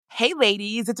Hey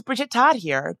ladies, it's Bridget Todd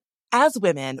here. As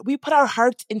women, we put our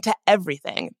hearts into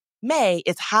everything. May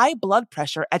is High Blood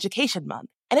Pressure Education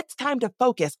Month, and it's time to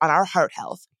focus on our heart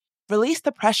health. Release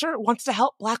the Pressure wants to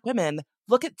help Black women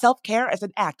look at self-care as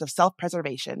an act of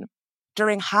self-preservation.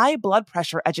 During High Blood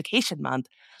Pressure Education Month,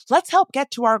 let's help get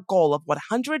to our goal of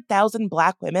 100,000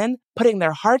 Black women putting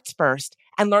their hearts first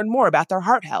and learn more about their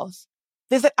heart health.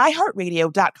 Visit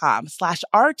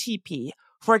iHeartRadio.com/RTP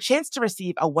for a chance to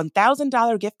receive a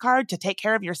 $1,000 gift card to take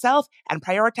care of yourself and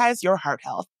prioritize your heart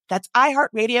health. That's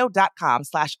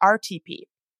iHeartRadio.com/RTP.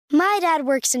 My dad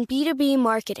works in B2B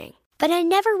marketing, but I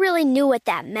never really knew what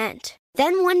that meant.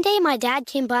 Then one day my dad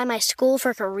came by my school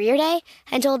for career day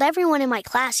and told everyone in my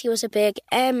class he was a big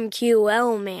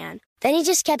MQL man. Then he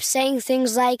just kept saying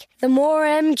things like, the more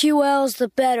MQLs, the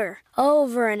better,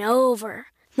 over and over.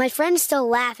 My friends still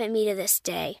laugh at me to this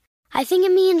day. I think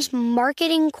it means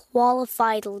marketing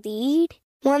qualified lead.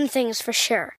 One thing's for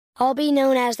sure. I'll be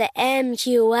known as the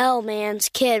MQL man's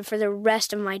kid for the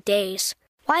rest of my days.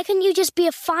 Why couldn't you just be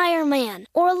a fireman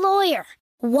or a lawyer?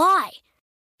 Why?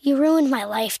 You ruined my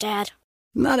life, Dad.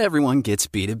 Not everyone gets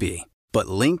B2B, but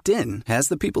LinkedIn has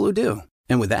the people who do.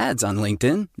 And with ads on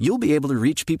LinkedIn, you'll be able to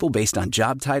reach people based on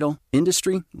job title,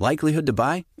 industry, likelihood to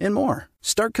buy, and more.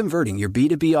 Start converting your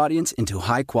B2B audience into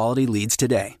high-quality leads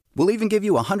today. We'll even give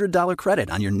you a $100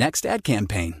 credit on your next ad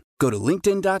campaign. Go to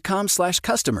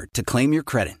linkedin.com/customer to claim your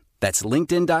credit. That's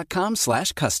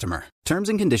linkedin.com/customer. Terms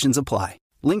and conditions apply.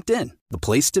 LinkedIn, the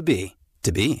place to be,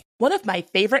 to be. One of my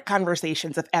favorite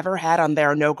conversations I've ever had on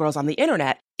There Are No Girls on the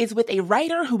Internet is with a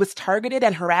writer who was targeted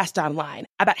and harassed online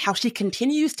about how she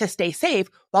continues to stay safe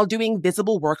while doing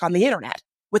visible work on the internet.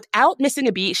 Without missing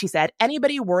a beat, she said,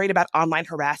 anybody worried about online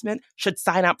harassment should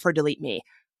sign up for Delete Me.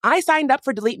 I signed up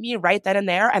for Delete Me right then and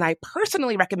there, and I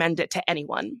personally recommend it to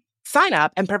anyone. Sign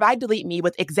up and provide Delete Me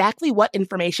with exactly what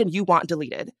information you want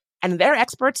deleted, and their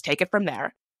experts take it from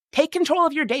there. Take control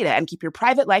of your data and keep your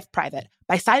private life private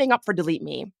by signing up for Delete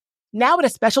Me. Now at a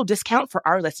special discount for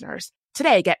our listeners.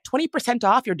 Today, get 20%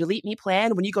 off your Delete Me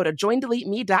plan when you go to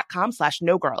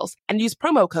joindeleteme.com/nogirls and use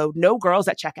promo code NOGIRLS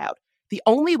at checkout. The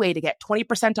only way to get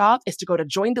 20% off is to go to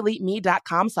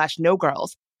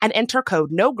joindeleteme.com/nogirls and enter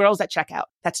code NOGIRLS at checkout.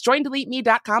 That's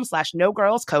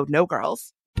joindeleteme.com/nogirls, code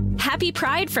NOGIRLS. Happy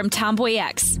Pride from Tomboy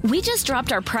X. We just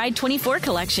dropped our Pride 24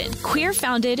 collection. Queer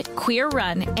founded, queer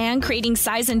run, and creating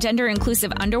size and gender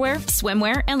inclusive underwear,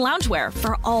 swimwear, and loungewear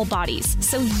for all bodies,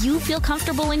 so you feel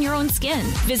comfortable in your own skin.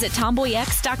 Visit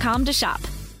tomboyx.com to shop.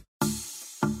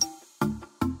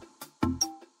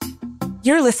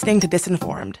 You're listening to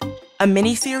Disinformed, a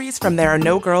mini-series from There Are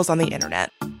No Girls on the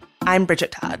Internet. I'm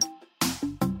Bridget Todd.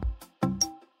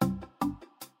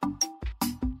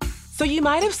 So you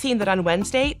might have seen that on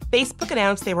Wednesday, Facebook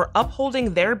announced they were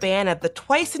upholding their ban of the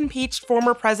twice-impeached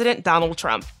former president Donald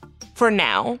Trump. For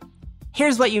now,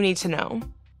 here's what you need to know.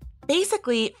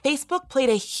 Basically, Facebook played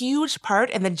a huge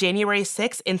part in the January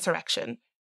 6th insurrection.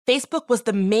 Facebook was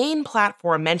the main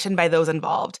platform mentioned by those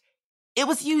involved. It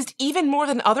was used even more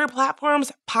than other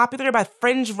platforms popular by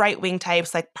fringe right-wing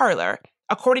types like Parler,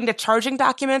 according to charging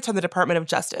documents from the Department of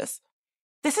Justice.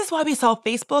 This is why we saw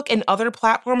Facebook and other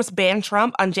platforms ban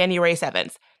Trump on January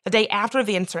 7th, the day after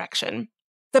the insurrection.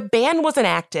 The ban was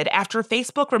enacted after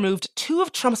Facebook removed 2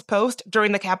 of Trump's posts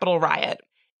during the Capitol riot,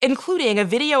 including a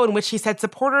video in which he said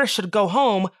supporters should go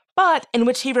home, but in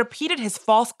which he repeated his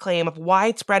false claim of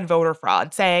widespread voter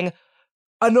fraud, saying,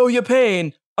 "I know your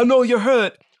pain. I know you're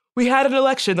hurt. We had an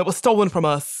election that was stolen from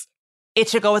us." It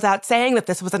should go without saying that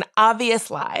this was an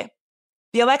obvious lie.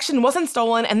 The election wasn't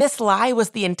stolen, and this lie was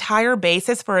the entire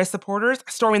basis for his supporters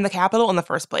storming the Capitol in the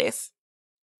first place.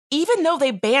 Even though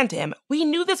they banned him, we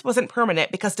knew this wasn't permanent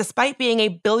because despite being a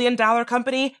billion-dollar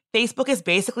company, Facebook is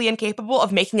basically incapable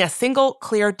of making a single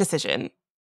clear decision.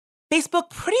 Facebook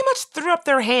pretty much threw up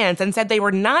their hands and said they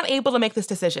were not able to make this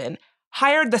decision,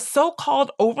 hired the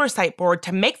so-called oversight board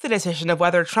to make the decision of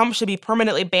whether Trump should be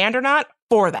permanently banned or not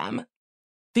for them.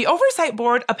 The oversight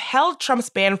board upheld Trump's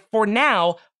ban for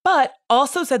now, but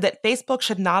also said that Facebook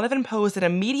should not have imposed an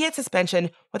immediate suspension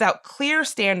without clear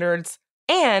standards,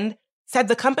 and said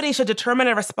the company should determine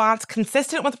a response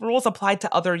consistent with rules applied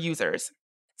to other users.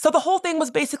 So the whole thing was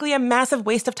basically a massive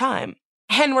waste of time.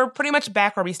 And we're pretty much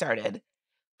back where we started.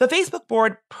 The Facebook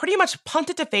board pretty much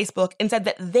punted to Facebook and said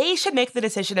that they should make the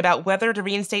decision about whether to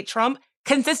reinstate Trump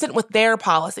consistent with their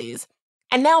policies.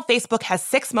 And now Facebook has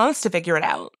 6 months to figure it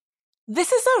out.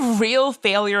 This is a real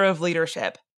failure of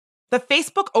leadership. The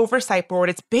Facebook Oversight Board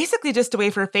is basically just a way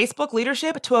for Facebook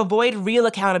leadership to avoid real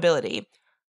accountability.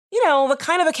 You know, the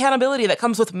kind of accountability that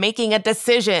comes with making a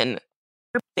decision.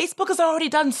 Facebook has already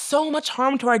done so much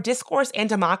harm to our discourse and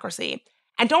democracy.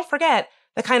 And don't forget,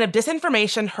 the kind of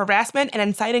disinformation, harassment, and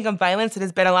inciting of violence that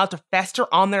has been allowed to fester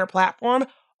on their platform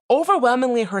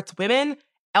overwhelmingly hurts women,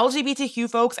 LGBTQ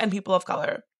folks, and people of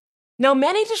color. Now,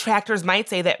 many detractors might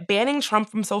say that banning Trump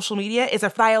from social media is a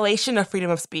violation of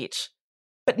freedom of speech.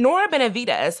 But Nora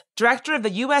Benavides, director of the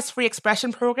U.S. Free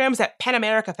Expression Programs at PEN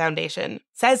America Foundation,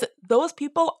 says those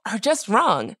people are just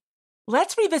wrong.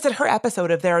 Let's revisit her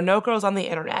episode of There Are No Girls on the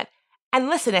Internet and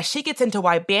listen as she gets into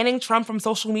why banning Trump from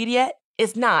social media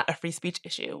is not a free speech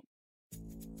issue.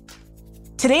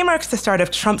 Today marks the start of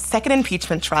Trump's second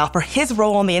impeachment trial for his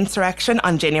role in the insurrection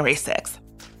on January 6th.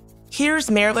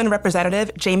 Here's Maryland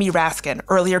Representative Jamie Raskin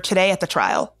earlier today at the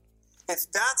trial.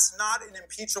 If that's not an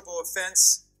impeachable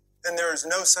offense, then there is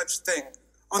no such thing.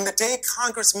 On the day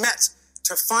Congress met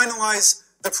to finalize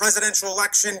the presidential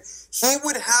election, he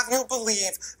would have you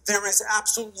believe there is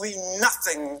absolutely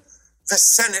nothing the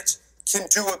Senate can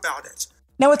do about it.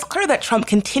 Now, it's clear that Trump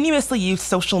continuously used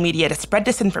social media to spread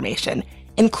disinformation,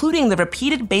 including the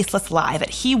repeated baseless lie that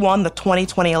he won the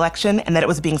 2020 election and that it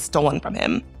was being stolen from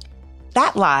him.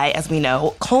 That lie, as we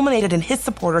know, culminated in his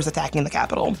supporters attacking the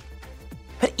Capitol.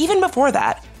 But even before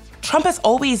that, Trump has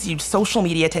always used social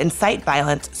media to incite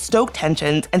violence, stoke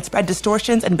tensions, and spread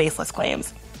distortions and baseless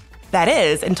claims. That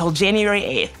is, until January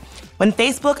 8th, when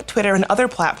Facebook, Twitter, and other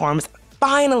platforms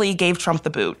finally gave Trump the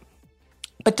boot.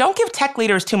 But don't give tech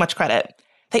leaders too much credit.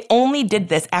 They only did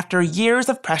this after years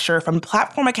of pressure from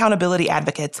platform accountability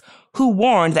advocates who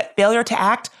warned that failure to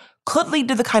act could lead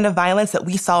to the kind of violence that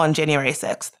we saw on January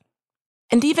 6th.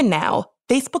 And even now,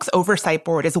 Facebook's oversight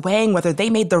board is weighing whether they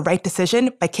made the right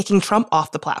decision by kicking Trump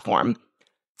off the platform.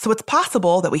 So it's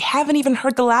possible that we haven't even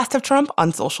heard the last of Trump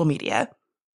on social media.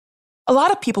 A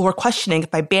lot of people were questioning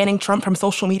if by banning Trump from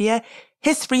social media,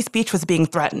 his free speech was being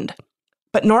threatened.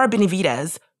 But Nora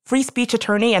Benavides, free speech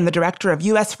attorney and the director of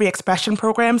U.S. Free Expression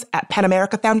Programs at PEN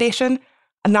America Foundation,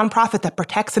 a nonprofit that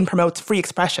protects and promotes free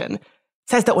expression,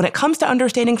 says that when it comes to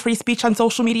understanding free speech on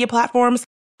social media platforms,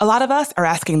 a lot of us are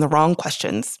asking the wrong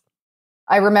questions.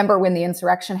 I remember when the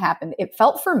insurrection happened, it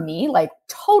felt for me like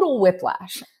total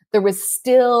whiplash. There was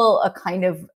still a kind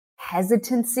of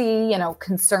hesitancy,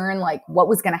 concern, like what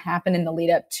was going to happen in the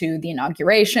lead up to the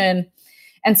inauguration.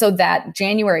 And so that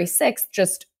January 6th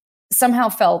just somehow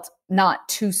felt not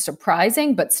too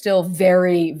surprising, but still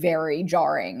very, very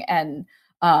jarring. And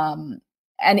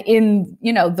in,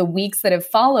 the weeks that have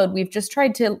followed, we've just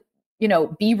tried to,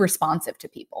 be responsive to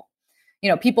people.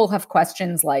 People have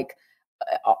questions like,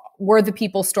 were the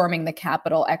people storming the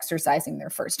Capitol exercising their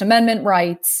First Amendment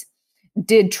rights?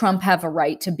 Did Trump have a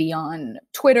right to be on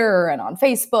Twitter and on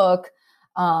Facebook?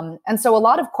 And so a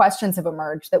lot of questions have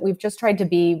emerged that we've just tried to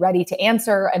be ready to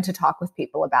answer and to talk with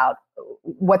people about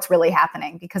what's really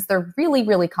happening, because they're really,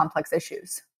 really complex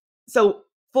issues. So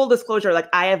full disclosure,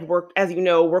 I have worked, as you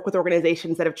know, with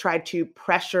organizations that have tried to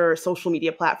pressure social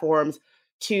media platforms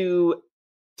to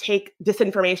take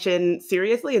disinformation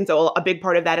seriously. And so a big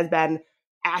part of that has been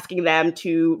asking them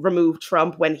to remove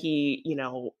Trump when he,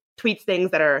 tweets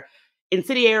things that are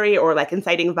incendiary or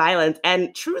inciting violence.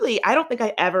 And truly, I don't think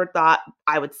I ever thought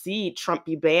I would see Trump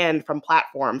be banned from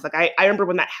platforms. I remember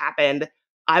when that happened,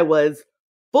 I was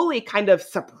fully kind of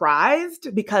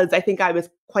surprised because I think I was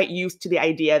quite used to the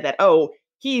idea that,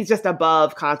 he's just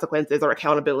above consequences or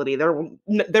accountability. There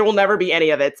will never be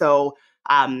any of it. So,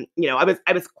 I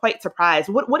was quite surprised.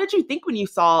 What did you think when you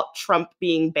saw Trump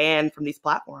being banned from these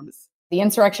platforms? The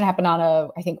insurrection happened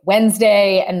on I think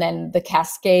Wednesday, and then the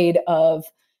cascade of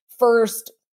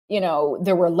first,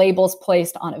 there were labels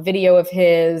placed on a video of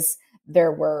his.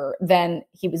 Then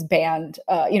he was banned,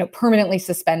 permanently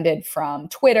suspended from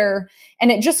Twitter.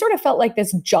 And it just sort of felt like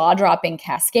this jaw-dropping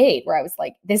cascade where I was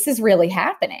like, this is really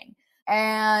happening.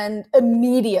 And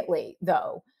immediately,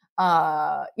 though,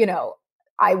 I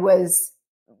was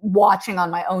watching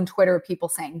on my own Twitter people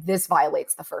saying this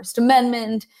violates the First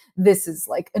Amendment. This is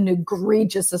an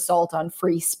egregious assault on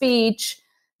free speech.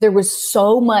 There was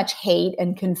so much hate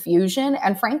and confusion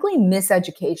and, frankly,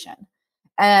 miseducation.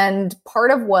 And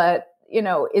part of what,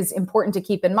 is important to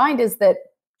keep in mind is that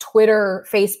Twitter,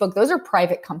 Facebook, those are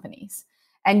private companies.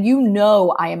 And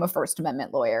I am a First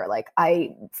Amendment lawyer.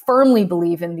 I firmly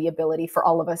believe in the ability for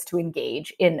all of us to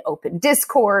engage in open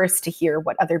discourse, to hear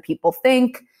what other people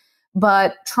think.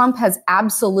 But Trump has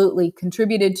absolutely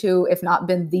contributed to, if not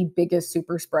been the biggest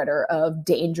super spreader of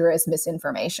dangerous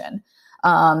misinformation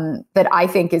that I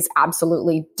think is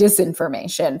absolutely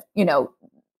disinformation,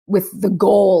 with the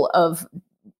goal of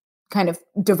kind of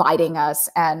dividing us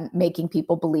and making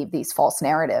people believe these false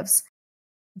narratives.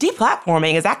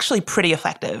 Deplatforming is actually pretty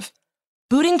effective.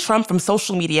 Booting Trump from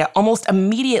social media almost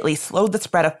immediately slowed the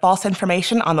spread of false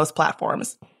information on those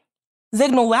platforms.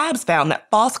 Signal Labs found that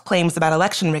false claims about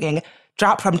election rigging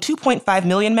dropped from 2.5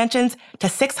 million mentions to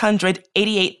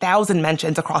 688,000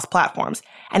 mentions across platforms,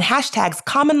 and hashtags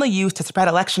commonly used to spread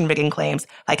election rigging claims,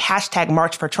 like hashtag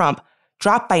March for Trump,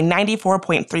 dropped by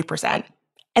 94.3%.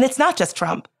 And it's not just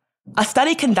Trump. A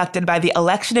study conducted by the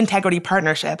Election Integrity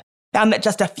Partnership found that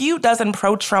just a few dozen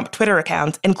pro-Trump Twitter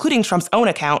accounts, including Trump's own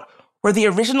account, were the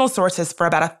original sources for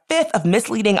about a fifth of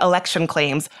misleading election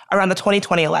claims around the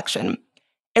 2020 election.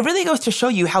 It really goes to show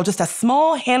you how just a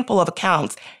small handful of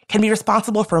accounts can be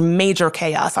responsible for major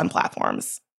chaos on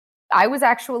platforms. I was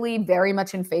actually very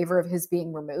much in favor of his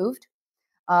being removed.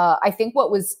 I think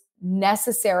what was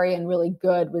necessary and really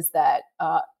good was that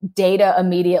data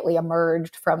immediately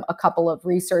emerged from a couple of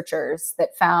researchers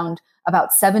that found about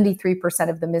 73%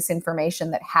 of the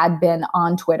misinformation that had been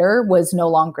on Twitter was no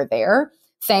longer there,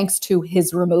 thanks to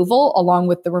his removal, along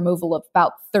with the removal of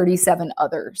about 37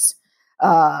 others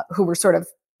who were sort of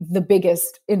the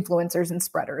biggest influencers and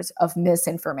spreaders of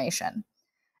misinformation.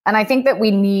 And I think that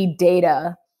we need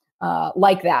data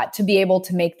like that to be able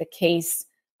to make the case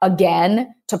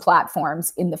again to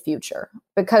platforms in the future.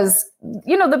 Because,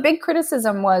 the big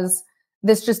criticism was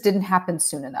this just didn't happen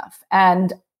soon enough.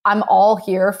 And I'm all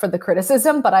here for the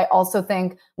criticism, but I also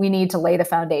think we need to lay the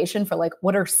foundation for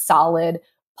what are solid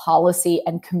policy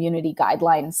and community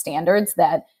guideline standards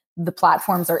that the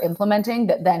platforms are implementing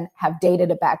that then have data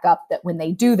to back up that when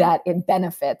they do that, it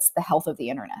benefits the health of the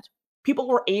internet. People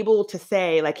were able to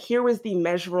say, here was the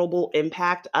measurable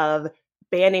impact of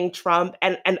banning Trump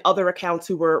and other accounts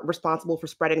who were responsible for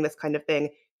spreading this kind of thing.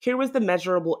 Here was the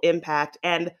measurable impact.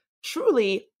 And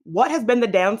truly, what has been the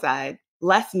downside?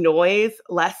 Less noise,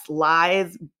 less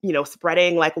lies,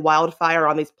 spreading like wildfire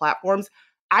on these platforms.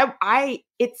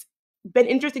 It's been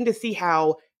interesting to see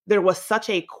how there was such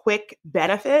a quick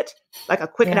benefit, a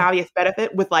quick and obvious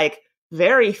benefit with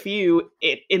very few,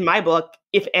 in my book,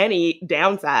 if any,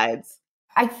 downsides.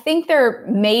 I think there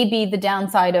may be the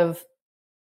downside of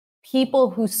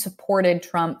people who supported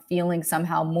Trump feeling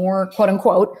somehow more, quote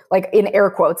unquote, in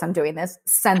air quotes, I'm doing this,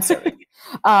 censored.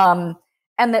 And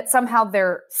that somehow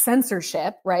their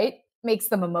censorship, right, makes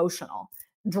them emotional,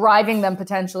 driving them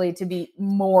potentially to be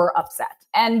more upset.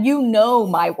 And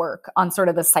my work on sort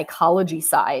of the psychology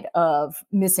side of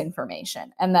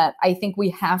misinformation, and that I think we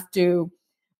have to,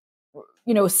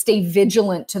 stay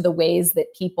vigilant to the ways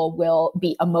that people will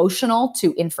be emotional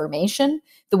to information,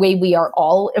 the way we are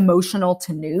all emotional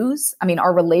to news. I mean,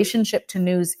 our relationship to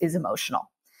news is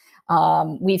emotional.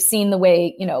 We've seen the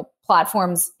way,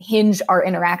 platforms hinge our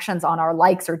interactions on our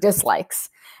likes or dislikes.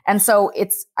 And so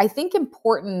it's, I think,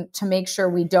 important to make sure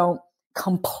we don't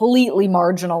completely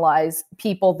marginalize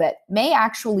people that may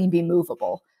actually be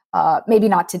movable, maybe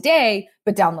not today,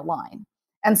 but down the line.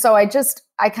 And so I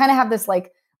kind of have this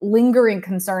lingering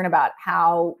concern about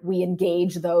how we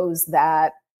engage those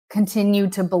that continue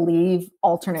to believe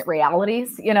alternate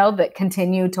realities, that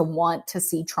continue to want to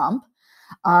see Trump.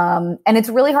 And it's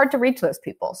really hard to reach those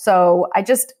people. So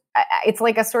it's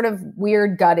like a sort of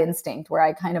weird gut instinct where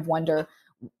I kind of wonder,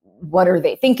 what are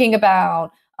they thinking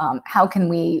about? How can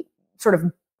we sort of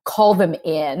call them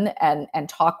in and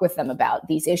talk with them about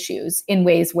these issues in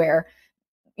ways where,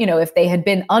 if they had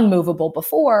been unmovable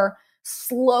before,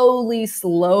 slowly,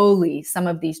 some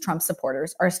of these Trump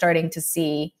supporters are starting to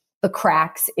see the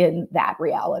cracks in that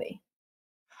reality.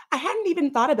 I hadn't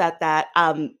even thought about that,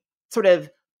 sort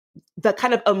of the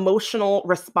kind of emotional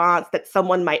response that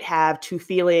someone might have to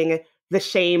feeling the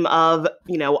shame of,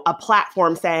 a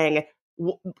platform saying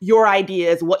your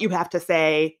ideas, what you have to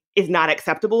say is not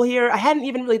acceptable here. I hadn't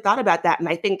even really thought about that. And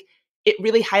I think it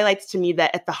really highlights to me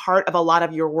that at the heart of a lot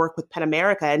of your work with PEN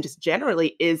America and just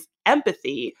generally is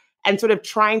empathy and sort of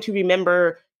trying to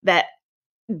remember that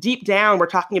deep down, we're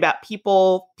talking about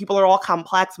people. People are all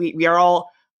complex. We are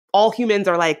all humans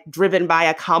are driven by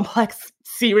a complex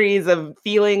series of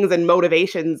feelings and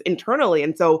motivations internally.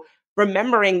 And so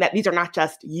remembering that these are not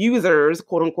just users,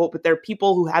 quote unquote, but they're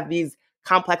people who have these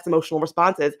complex emotional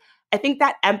responses. I think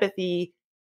that empathy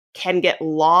can get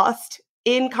lost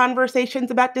in conversations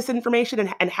about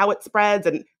disinformation and how it spreads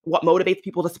and what motivates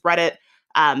people to spread it.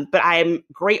 But I'm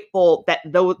grateful that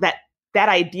that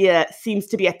idea seems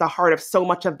to be at the heart of so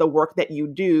much of the work that you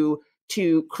do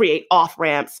to create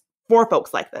off-ramps for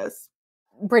folks like this.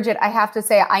 Bridget, I have to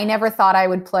say, I never thought I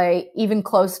would play even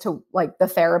close to the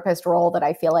therapist role that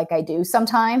I feel like I do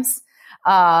sometimes.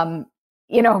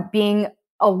 Being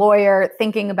a lawyer,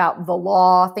 thinking about the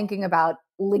law, thinking about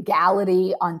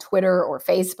legality on Twitter or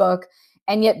Facebook,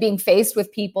 and yet being faced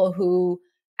with people who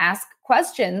ask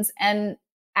questions and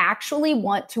actually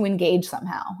want to engage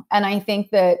somehow. And I think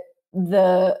that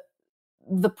the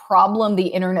the problem the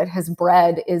internet has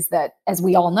bred is that, as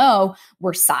we all know,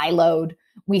 we're siloed.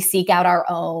 We seek out our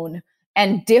own,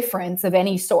 and difference of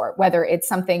any sort, whether it's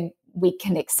something we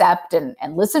can accept and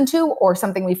listen to, or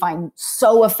something we find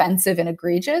so offensive and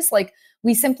egregious, like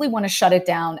we simply want to shut it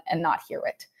down and not hear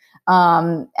it.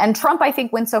 And Trump, I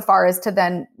think, went so far as to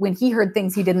then, when he heard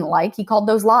things he didn't like, he called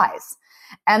those lies.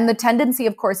 And the tendency,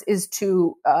 of course, is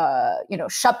to,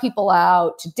 shut people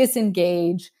out, to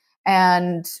disengage.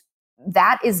 And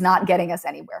that is not getting us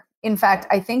anywhere. In fact,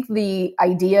 I think the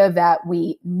idea that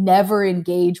we never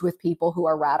engage with people who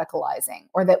are radicalizing,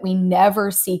 or that we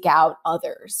never seek out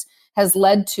others, has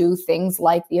led to things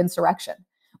like the insurrection,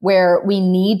 where we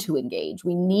need to engage.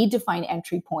 We need to find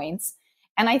entry points.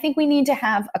 And I think we need to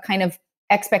have a kind of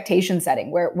expectation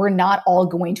setting where we're not all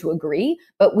going to agree,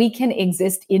 but we can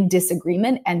exist in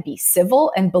disagreement and be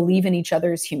civil and believe in each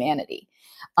other's humanity.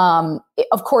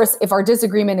 Of course, if our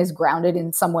disagreement is grounded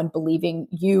in someone believing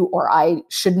you or I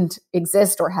shouldn't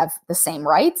exist or have the same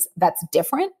rights, that's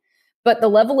different. But the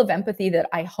level of empathy that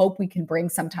I hope we can bring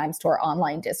sometimes to our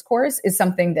online discourse is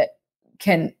something that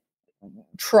can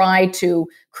try to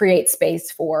create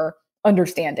space for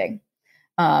understanding.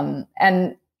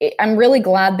 And I'm really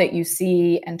glad that you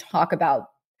see and talk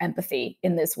about empathy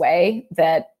in this way,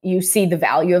 that you see the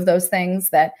value of those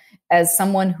things, that as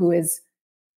someone who is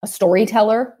a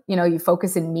storyteller, you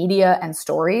focus in media and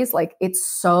stories, like it's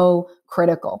so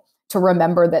critical to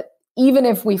remember that even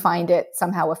if we find it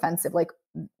somehow offensive, like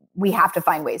we have to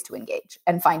find ways to engage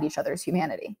and find each other's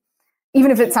humanity,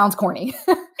 even if it sounds corny.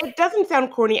 It doesn't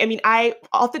sound corny. I mean, I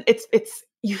often, it's,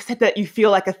 you said that you feel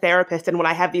like a therapist. And when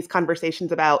I have these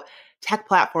conversations about tech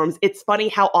platforms, it's funny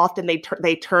how often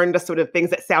they turn to sort of things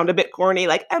that sound a bit corny,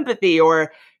 like empathy,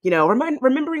 or,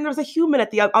 remembering there's a human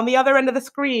on the other end of the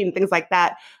screen, things like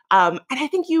that. And I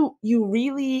think you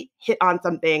really hit on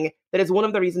something that is one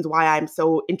of the reasons why I'm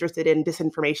so interested in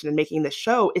disinformation and making this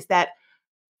show, is that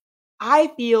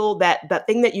I feel that the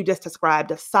thing that you just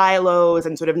described of silos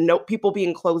and sort of people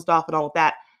being closed off and all of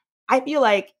that, I feel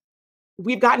like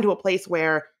we've gotten to a place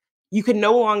where you can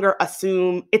no longer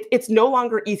assume, it's no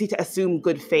longer easy to assume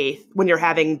good faith when you're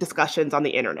having discussions on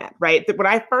the internet, right? When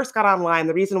I first got online,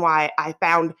 the reason why I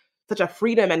found such a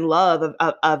freedom and love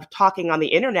of talking on the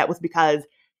internet was because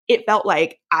it felt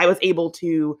like I was able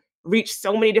to reach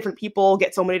so many different people,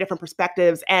 get so many different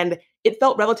perspectives, and it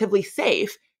felt relatively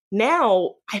safe.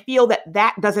 Now, I feel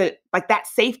that doesn't, like, that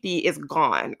safety is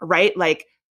gone, right? Like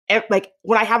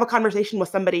when I have a conversation with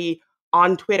somebody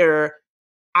on Twitter,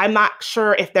 I'm not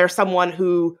sure if there's someone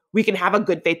who we can have a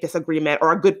good faith disagreement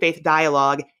or a good faith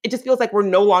dialogue. It just feels like we're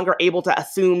no longer able to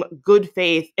assume good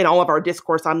faith in all of our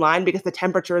discourse online because the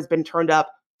temperature has been turned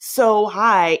up so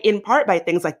high, in part by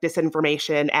things like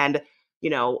disinformation and,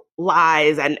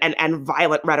 lies and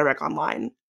violent rhetoric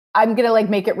online. I'm going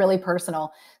to make it really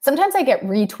personal. Sometimes I get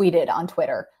retweeted on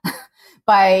Twitter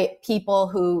by people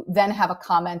who then have a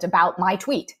comment about my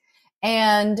tweet.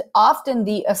 And often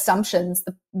the assumptions,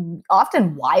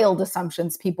 often wild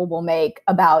assumptions people will make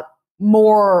about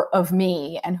more of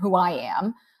me and who I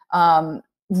am,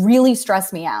 really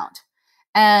stress me out.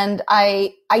 And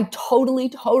I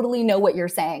totally know what you're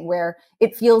saying, where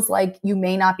it feels like you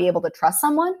may not be able to trust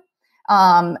someone.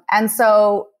 And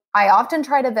so I often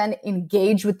try to then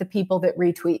engage with the people that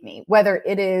retweet me, whether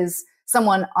it is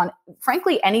someone on,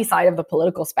 frankly, any side of the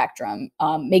political spectrum,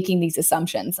 making these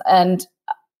assumptions. And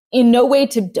in no way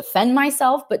to defend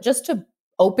myself, but just to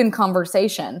open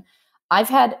conversation. I've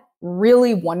had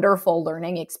really wonderful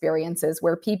learning experiences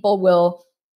where people will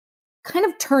kind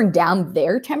of turn down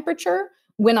their temperature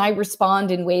when I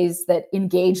respond in ways that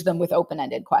engage them with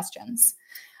open-ended questions,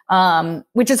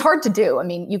 which is hard to do. I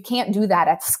mean, you can't do that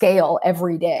at scale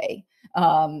every day.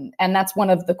 And that's one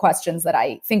of the questions that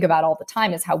I think about all the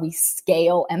time, is how we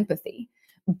scale empathy.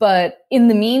 But in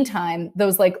the meantime,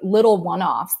 those little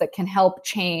one-offs that can help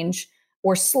change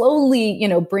or slowly,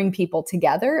 bring people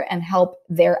together and help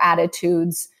their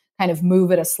attitudes kind of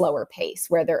move at a slower pace,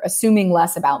 where they're assuming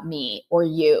less about me or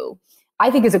you,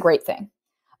 I think is a great thing.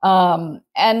 And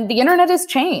the internet has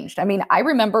changed. I mean, I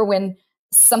remember when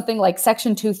something like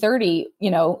Section 230,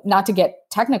 not to get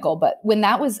technical, but when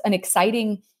that was an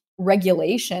exciting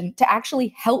regulation to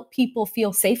actually help people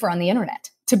feel safer on the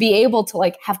internet, to be able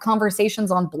to have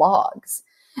conversations on blogs.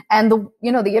 And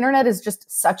the internet is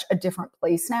just such a different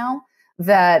place now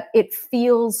that it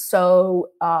feels so,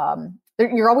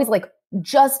 you're always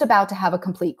just about to have a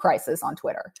complete crisis on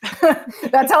Twitter.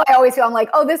 That's how I always feel. I'm like,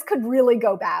 oh, this could really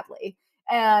go badly.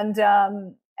 And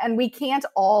we can't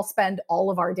all spend all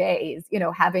of our days,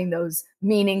 having those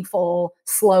meaningful,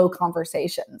 slow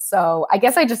conversations. So I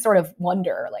guess I just sort of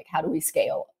wonder, how do we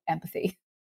scale empathy?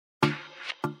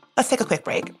 Let's take a quick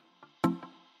break.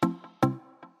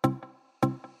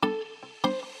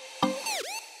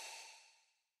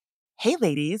 Hey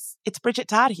ladies, it's Bridget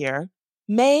Todd here.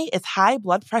 May is High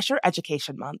Blood Pressure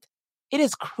Education Month. It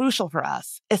is crucial for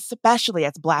us, especially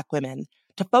as Black women,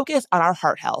 to focus on our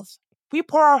heart health. We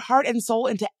pour our heart and soul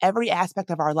into every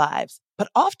aspect of our lives, but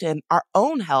often our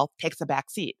own health takes a back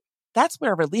seat. That's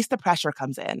where Release the Pressure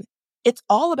comes in. It's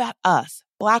all about us,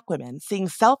 Black women, seeing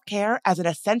self-care as an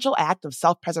essential act of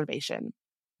self-preservation.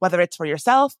 Whether it's for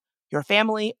yourself, your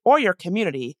family, or your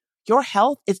community, your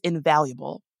health is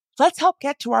invaluable. Let's help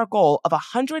get to our goal of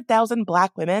 100,000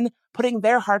 Black women putting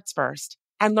their hearts first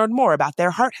and learn more about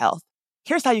their heart health.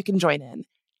 Here's how you can join in.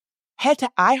 Head to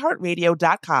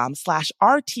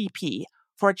iHeartRadio.com/RTP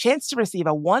for a chance to receive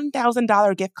a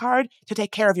 $1,000 gift card to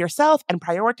take care of yourself and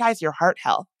prioritize your heart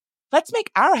health. Let's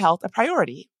make our health a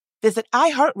priority. Visit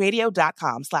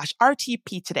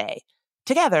iHeartRadio.com/RTP today.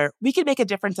 Together, we can make a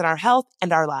difference in our health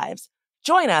and our lives.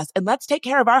 Join us and let's take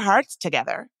care of our hearts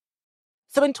together.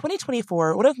 So in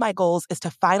 2024, one of my goals is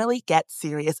to finally get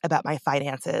serious about my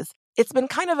finances. It's been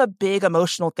kind of a big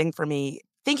emotional thing for me.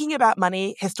 Thinking about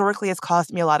money historically has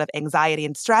caused me a lot of anxiety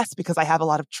and stress because I have a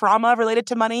lot of trauma related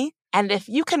to money. And if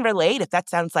you can relate, if that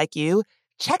sounds like you,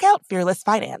 check out Fearless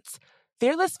Finance.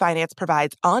 Fearless Finance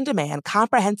provides on-demand,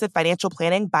 comprehensive financial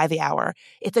planning by the hour.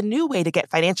 It's a new way to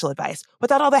get financial advice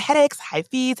without all the headaches, high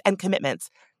fees, and commitments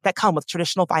that come with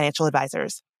traditional financial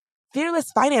advisors.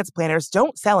 Fearless Finance planners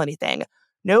don't sell anything.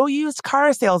 No used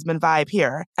car salesman vibe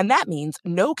here, and that means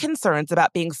no concerns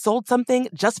about being sold something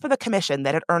just for the commission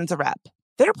that it earns a rep.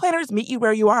 Their planners meet you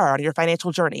where you are on your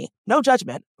financial journey. No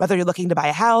judgment, whether you're looking to buy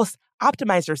a house,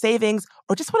 optimize your savings,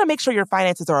 or just want to make sure your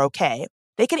finances are okay.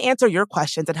 They can answer your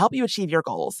questions and help you achieve your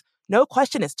goals. No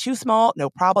question is too small, no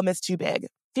problem is too big.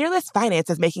 Fearless Finance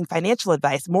is making financial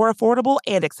advice more affordable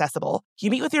and accessible. You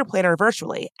meet with your planner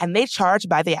virtually, and they charge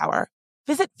by the hour.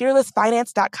 Visit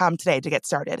fearlessfinance.com today to get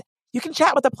started. You can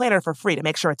chat with a planner for free to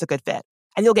make sure it's a good fit.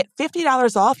 And you'll get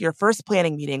 $50 off your first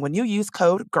planning meeting when you use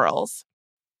code GIRLS.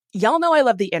 Y'all know I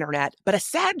love the internet, but a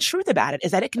sad truth about it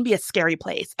is that it can be a scary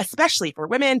place, especially for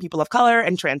women, people of color,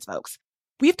 and trans folks.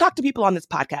 We've talked to people on this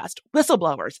podcast,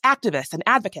 whistleblowers, activists, and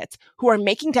advocates who are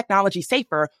making technology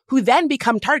safer, who then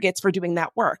become targets for doing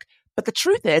that work. But the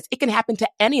truth is, it can happen to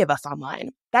any of us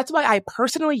online. That's why I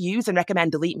personally use and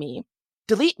recommend Delete Me.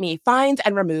 Delete Me finds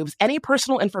and removes any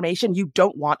personal information you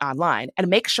don't want online and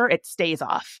makes sure it stays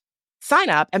off. Sign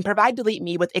up and provide Delete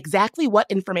Me with exactly what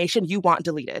information you want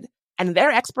deleted, and their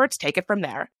experts take it from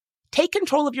there. Take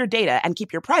control of your data and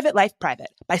keep your private life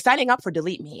private by signing up for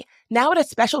Delete Me, now at a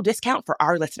special discount for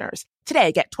our listeners.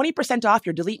 Today, get 20% off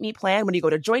your Delete Me plan when you go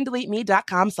to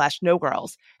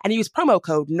joindeleteme.com/nogirls and use promo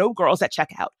code NOGIRLS at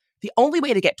checkout. The only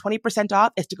way to get 20%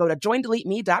 off is to go to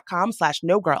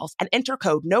joindeleteme.com/nogirls and enter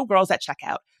code NOGIRLS at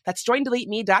checkout. That's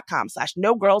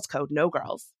joindeleteme.com/nogirls, code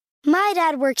NOGIRLS. My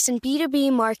dad works in B2B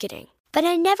marketing, but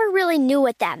I never really knew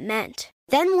what that meant.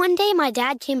 Then one day my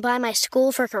dad came by my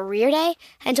school for career day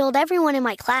and told everyone in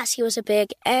my class he was a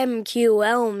big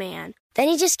MQL man. Then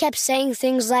he just kept saying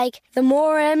things like, the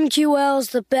more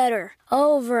MQLs, the better,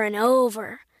 over and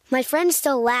over. My friends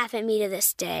still laugh at me to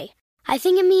this day. I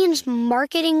think it means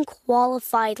marketing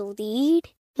qualified lead.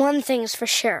 One thing's for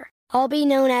sure. I'll be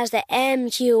known as the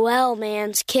MQL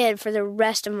man's kid for the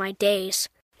rest of my days.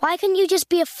 Why couldn't you just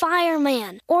be a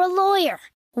fireman or a lawyer?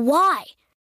 Why?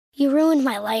 You ruined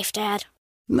my life, Dad.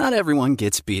 Not everyone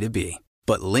gets B2B,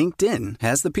 but LinkedIn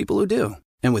has the people who do.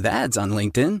 And with ads on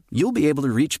LinkedIn, you'll be able to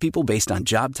reach people based on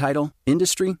job title,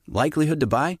 industry, likelihood to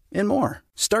buy, and more.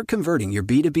 Start converting your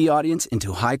B2B audience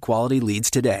into high-quality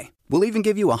leads today. We'll even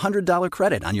give you a $100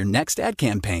 credit on your next ad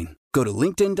campaign. Go to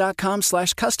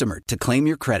linkedin.com/customer to claim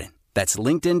your credit. That's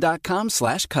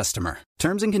linkedin.com/customer.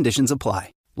 Terms and conditions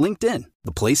apply. LinkedIn,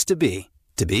 the place to be,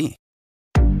 to be.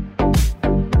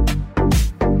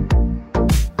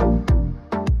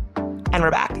 And we're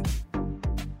back.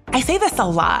 I say this a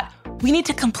lot. We need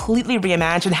to completely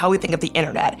reimagine how we think of the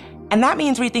internet. And that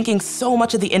means rethinking so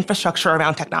much of the infrastructure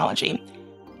around technology.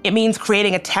 It means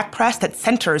creating a tech press that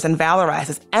centers and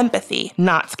valorizes empathy,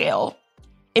 not scale.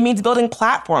 It means building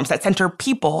platforms that center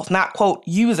people, not, quote,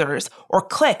 users, or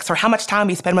clicks, or how much time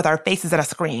we spend with our faces at a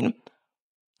screen.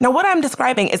 Now, what I'm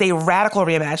describing is a radical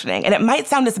reimagining, and it might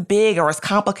sound as big or as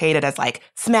complicated as, like,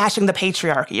 smashing the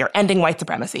patriarchy or ending white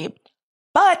supremacy.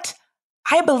 But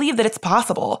I believe that it's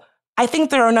possible. I think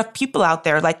there are enough people out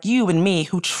there like you and me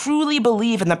who truly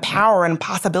believe in the power and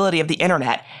possibility of the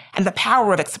internet and the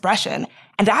power of expression.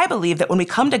 And I believe that when we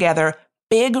come together,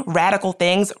 big, radical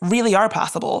things really are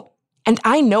possible. And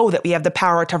I know that we have the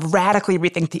power to radically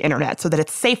rethink the internet so that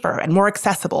it's safer and more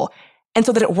accessible. and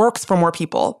so that it works for more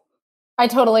people. I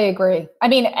totally agree. I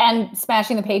mean, and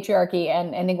smashing the patriarchy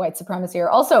and ending white supremacy are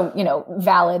also,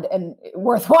 valid and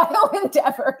worthwhile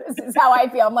endeavors is how I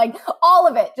feel. I'm like, all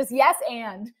of it, just yes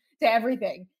and to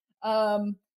everything.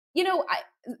 The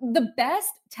best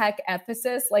tech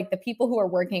ethicists, like the people who are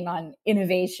working on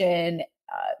innovation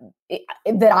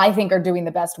that I think are doing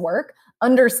the best work,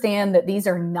 understand that these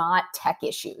are not tech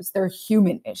issues. They're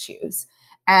human issues.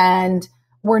 And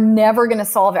we're never going to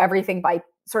solve everything by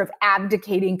sort of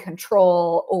abdicating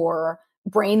control or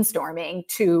brainstorming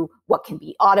to what can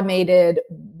be automated,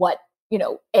 what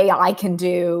AI can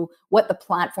do, what the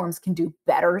platforms can do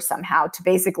better somehow to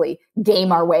basically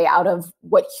game our way out of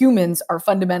what humans are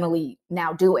fundamentally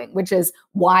now doing, which is,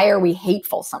 why are we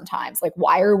hateful sometimes? Like,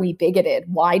 why are we bigoted?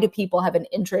 Why do people have an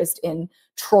interest in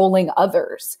trolling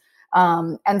others?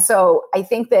 And so I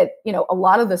think that, a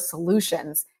lot of the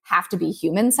solutions have to be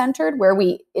human-centered, where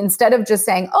we, instead of just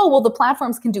saying, oh, well, the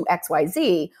platforms can do X, Y,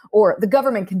 Z, or the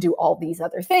government can do all these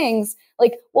other things,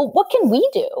 like, well, what can we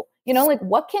do?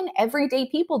 What can everyday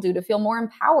people do to feel more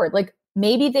empowered? Like,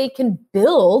 maybe they can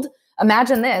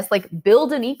imagine this,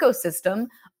 build an ecosystem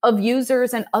of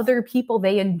users and other people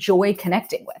they enjoy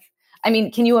connecting with. I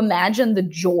mean, can you imagine the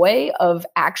joy of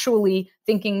actually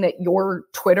thinking that your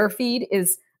Twitter feed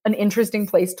is an interesting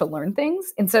place to learn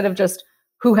things instead of just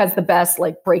who has the best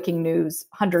breaking news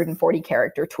 140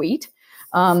 character tweet?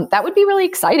 That would be really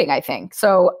exciting, I think.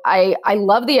 So I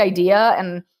love the idea,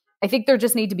 and I think there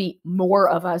just need to be more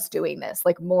of us doing this,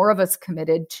 more of us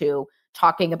committed to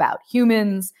talking about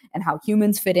humans and how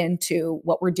humans fit into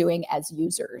what we're doing as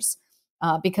users,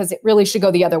 because it really should go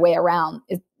the other way around.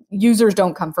 Users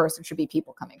don't come first. It should be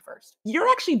people coming first. You're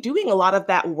actually doing a lot of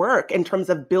that work in terms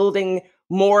of building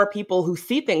more people who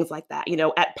see things like that.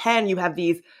 At Penn, you have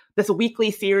this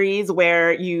weekly series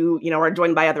where you are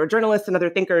joined by other journalists and other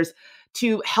thinkers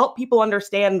to help people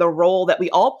understand the role that we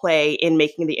all play in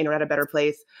making the internet a better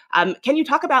place. Can you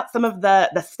talk about some of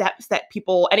the steps that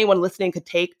anyone listening could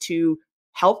take to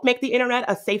help make the internet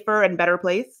a safer and better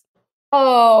place?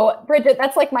 Oh, Bridget,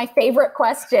 that's my favorite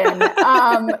question.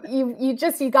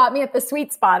 You got me at the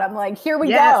sweet spot. I'm like, here we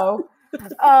go.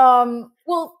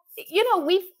 Well,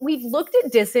 we've looked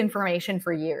at disinformation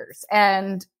for years,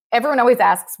 and everyone always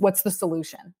asks, what's the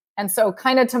solution? And so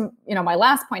kind of to, my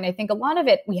last point, I think a lot of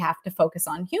it, we have to focus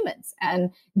on humans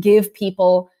and give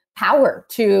people power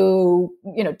to,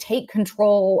 take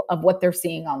control of what they're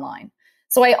seeing online.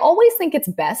 So I always think it's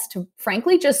best to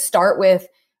frankly just start with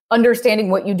understanding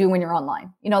what you do when you're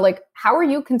online. How are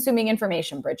you consuming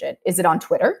information, Bridget? Is it on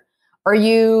Twitter? Are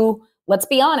you, let's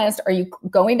be honest, are you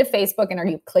going to Facebook and are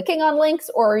you clicking on links,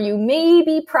 or are you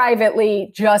maybe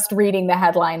privately just reading the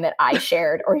headline that I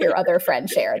shared or your other friend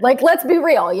shared? Let's be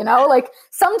real,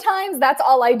 sometimes that's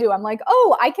all I do. I'm like,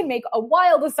 oh, I can make a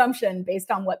wild assumption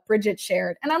based on what Bridget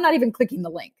shared, and I'm not even clicking the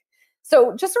link.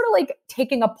 So just sort of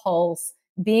taking a pulse,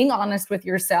 being honest with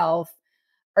yourself.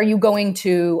 Are you going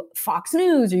to Fox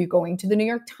News? Are you going to the New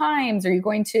York Times? Are you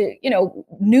going to,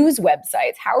 news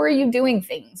websites? How are you doing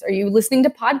things? Are you listening to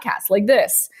podcasts like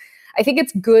this? I think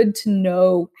it's good to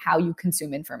know how you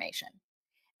consume information.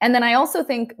 And then I also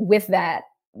think with that,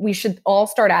 we should all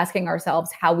start asking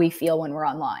ourselves how we feel when we're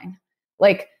online.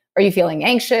 Are you feeling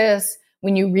anxious?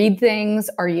 When you read things,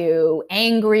 are you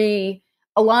angry?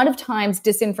 A lot of times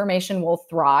disinformation will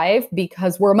thrive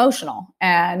because we're emotional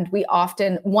and we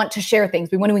often want to share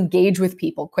things. We want to engage with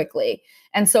people quickly.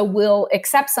 And so we'll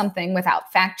accept something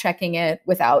without fact checking it,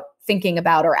 without thinking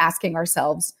about or asking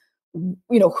ourselves,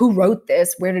 who wrote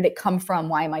this? Where did it come from?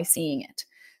 Why am I seeing it?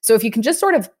 So if you can just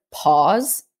sort of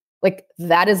pause,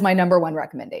 that is my number one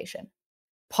recommendation.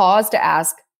 Pause to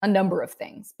ask a number of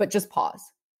things, but just pause.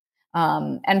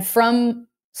 And from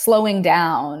slowing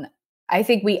down, I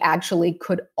think we actually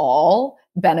could all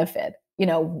benefit.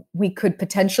 We could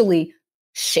potentially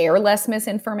share less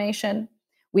misinformation.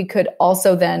 We could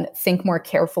also then think more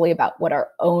carefully about what our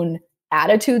own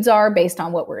attitudes are based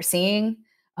on what we're seeing.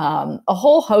 A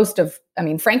whole host of,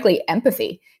 frankly,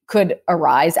 empathy could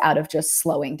arise out of just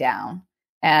slowing down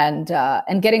and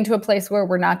getting to a place where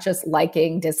we're not just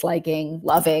liking, disliking,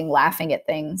 loving, laughing at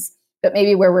things, but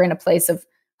maybe where we're in a place of,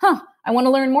 I want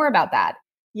to learn more about that.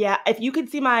 Yeah, if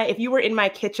you were in my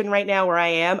kitchen right now where I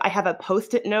am, I have a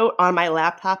Post-it note on my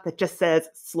laptop that just says,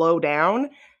 slow down.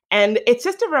 And it's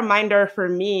just a reminder for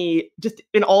me, just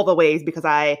in all the ways, because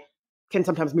I can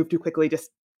sometimes move too quickly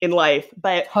just in life.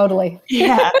 But totally.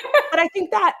 Yeah. But I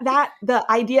think that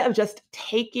the idea of just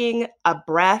taking a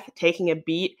breath, taking a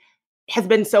beat has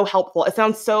been so helpful. It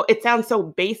sounds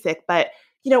so basic, but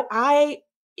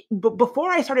before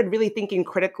I started really thinking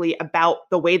critically about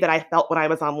the way that I felt when I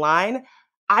was online,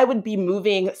 I would be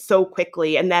moving so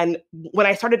quickly. And then when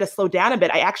I started to slow down a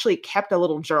bit, I actually kept a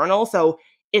little journal. So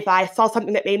if I saw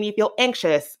something that made me feel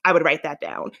anxious, I would write that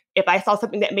down. If I saw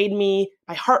something that made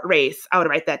my heart race, I would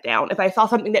write that down. If I saw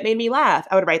something that made me laugh,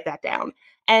 I would write that down.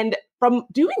 And from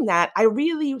doing that, I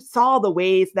really saw the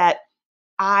ways that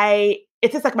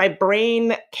it's just like my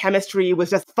brain chemistry was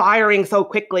just firing so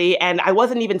quickly and I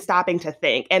wasn't even stopping to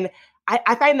think. And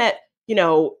I find that,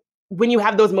 when you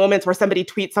have those moments where somebody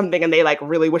tweets something and they like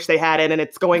really wish they had it and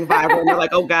it's going viral and they're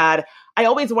like, oh God, I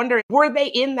always wonder, were they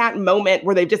in that moment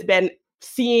where they've just been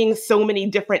seeing so many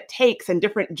different takes and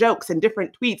different jokes and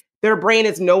different tweets? Their brain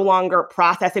is no longer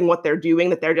processing what they're doing,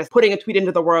 that they're just putting a tweet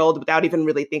into the world without even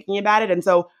really thinking about it. And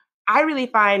so I really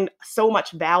find so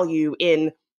much value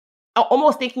in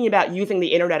almost thinking about using the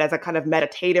internet as a kind of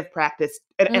meditative practice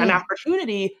and an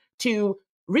opportunity to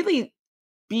really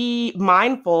be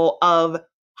mindful of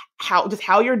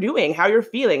how you're doing, how you're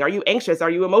feeling. Are you anxious? Are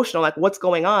you emotional? Like what's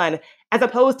going on? As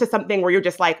opposed to something where you're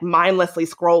just like mindlessly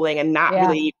scrolling and not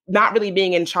really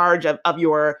being in charge of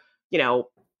your,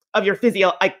 of your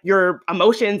physio, like your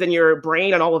emotions and your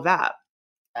brain and all of that.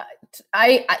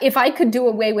 If I could do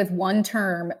away with one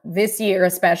term this year,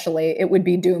 especially, it would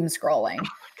be doom scrolling.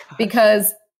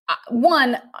 Because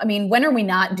one, I mean, when are we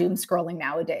not doom scrolling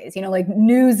nowadays? Like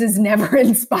news is never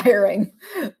inspiring,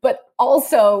 but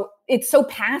also it's so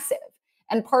passive.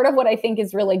 And part of what I think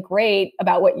is really great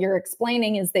about what you're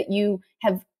explaining is that you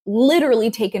have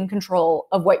literally taken control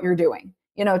of what you're doing,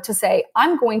 to say,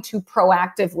 I'm going to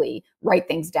proactively write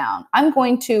things down. I'm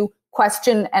going to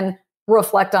question and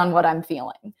reflect on what I'm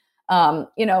feeling.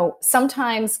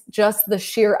 Sometimes just the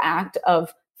sheer act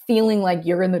of feeling like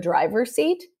you're in the driver's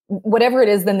seat, whatever it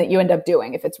is then that you end up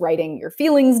doing, if it's writing your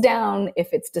feelings down, if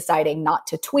it's deciding not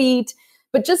to tweet,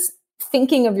 but just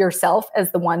thinking of yourself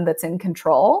as the one that's in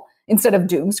control instead of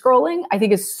doom scrolling, I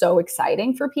think is so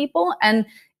exciting for people. And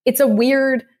it's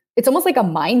almost like a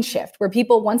mind shift where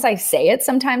people, once I say it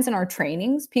sometimes in our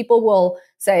trainings, people will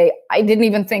say, I didn't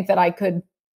even think that I could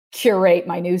curate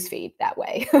my newsfeed that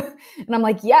way. And I'm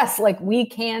like, yes, like we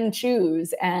can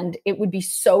choose. And it would be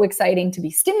so exciting to be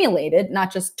stimulated,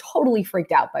 not just totally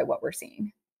freaked out by what we're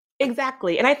seeing.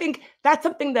 Exactly. And I think that's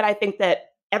something that I think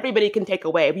that everybody can take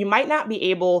away. We might not be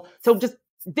able, so just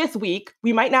this week,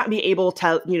 we might not be able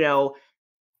to,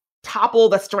 topple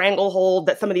the stranglehold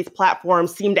that some of these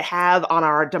platforms seem to have on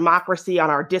our democracy, on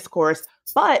our discourse.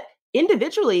 But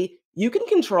individually, you can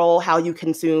control how you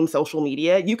consume social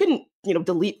media. You can,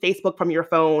 delete Facebook from your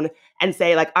phone and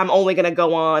say, like, I'm only going to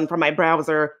go on from my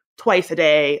browser twice a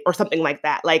day or something like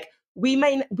that. Like, we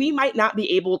might not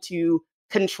be able to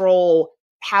control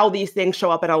how these things show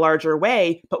up in a larger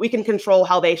way, but we can control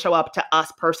how they show up to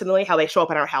us personally, how they show up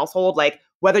in our household. Like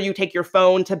whether you take your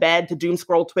phone to bed to doom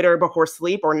scroll Twitter before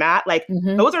sleep or not, like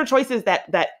those are choices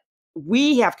that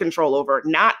we have control over,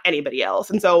 not anybody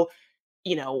else. And so,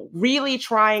 really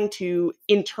trying to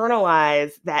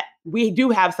internalize that we do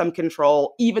have some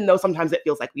control, even though sometimes it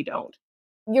feels like we don't.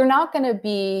 You're not going to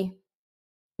be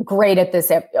great at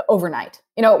this overnight.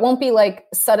 It won't be like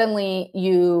suddenly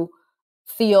you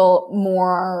feel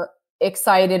more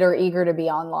excited or eager to be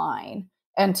online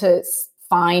and to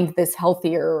find this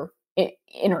healthier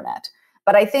internet.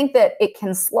 But I think that it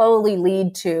can slowly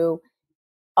lead to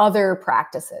other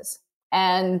practices.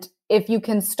 And if you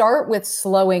can start with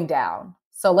slowing down,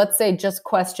 so let's say just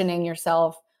questioning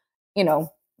yourself,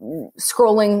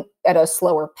 scrolling at a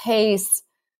slower pace,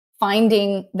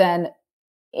 finding then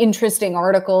interesting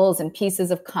articles and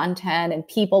pieces of content and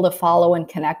people to follow and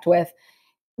connect with,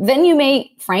 then you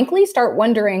may frankly start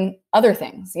wondering other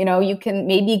things. You can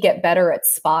maybe get better at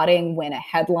spotting when a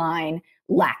headline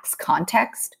lacks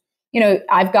context.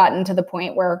 I've gotten to the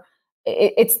point where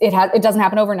it doesn't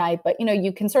happen overnight, but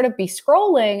you can sort of be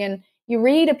scrolling and you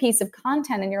read a piece of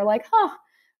content and you're like,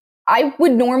 I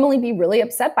would normally be really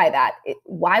upset by that.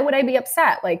 Why would I be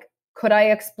upset? Like, could I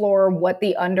explore what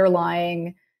the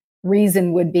underlying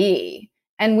reason would be?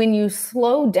 And when you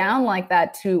slow down like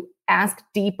that to ask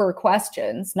deeper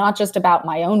questions, not just about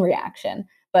my own reaction,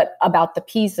 but about the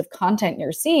piece of content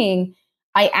you're seeing,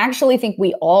 I actually think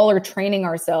we all are training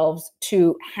ourselves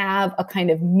to have a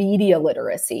kind of media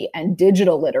literacy and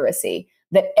digital literacy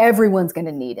that everyone's going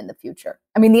to need in the future.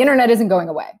 I mean, the internet isn't going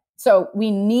away. So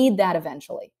we need that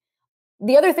eventually.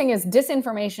 The other thing is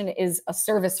disinformation is a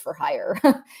service for hire.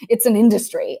 It's an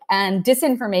industry, and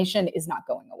disinformation is not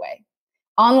going away.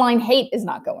 Online hate is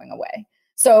not going away.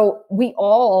 So we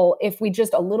all, if we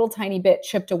just a little tiny bit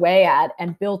chipped away at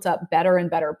and built up better and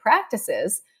better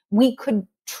practices, we could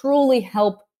truly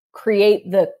help create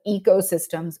the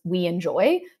ecosystems we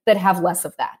enjoy that have less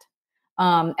of that.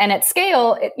 And at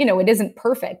scale, it isn't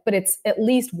perfect, but it's at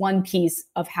least one piece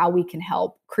of how we can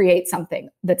help create something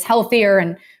that's healthier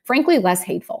and frankly, less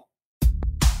hateful.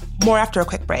 More after a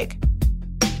quick break.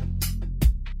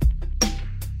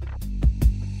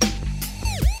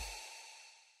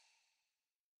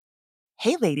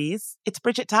 Hey ladies, it's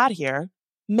Bridget Todd here.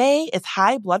 May is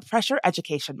High Blood Pressure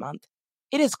Education Month.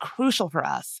 It is crucial for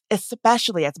us,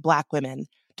 especially as Black women,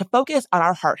 to focus on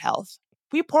our heart health.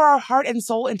 We pour our heart and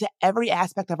soul into every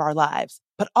aspect of our lives,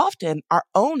 but often our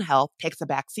own health takes a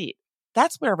back seat.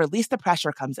 That's where Release the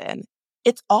Pressure comes in.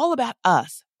 It's all about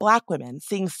us, Black women,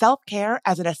 seeing self-care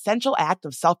as an essential act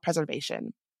of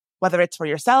self-preservation. Whether it's for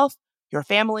yourself, your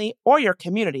family, or your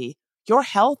community, your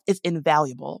health is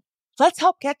invaluable. Let's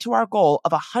help get to our goal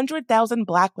of 100,000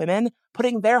 Black women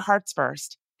putting their hearts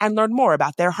first and learn more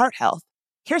about their heart health.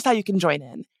 Here's how you can join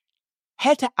in.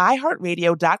 Head to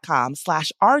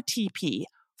iHeartRadio.com/RTP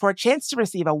for a chance to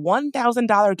receive a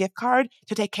 $1,000 gift card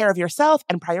to take care of yourself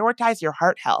and prioritize your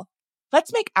heart health.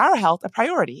 Let's make our health a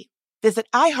priority. Visit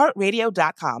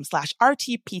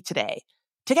iHeartRadio.com/RTP today.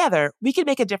 Together, we can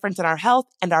make a difference in our health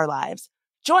and our lives.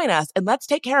 Join us and let's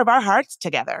take care of our hearts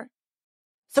together.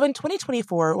 So in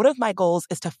 2024, one of my goals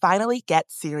is to finally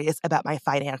get serious about my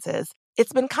finances.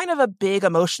 It's been kind of a big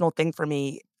emotional thing for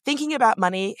me. Thinking about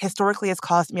money historically has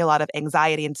caused me a lot of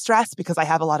anxiety and stress because I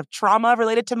have a lot of trauma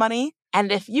related to money.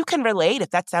 And if you can relate,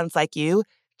 if that sounds like you,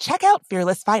 check out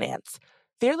Fearless Finance.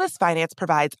 Fearless Finance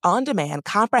provides on-demand,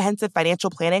 comprehensive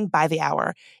financial planning by the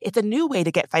hour. It's a new way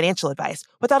to get financial advice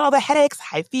without all the headaches,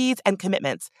 high fees, and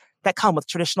commitments that come with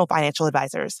traditional financial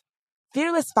advisors.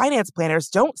 Fearless Finance planners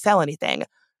don't sell anything.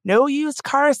 No used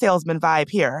car salesman vibe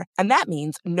here. And that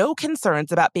means no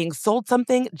concerns about being sold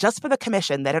something just for the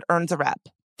commission that it earns a rep.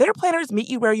 Their planners meet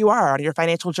you where you are on your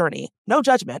financial journey. No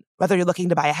judgment. Whether you're looking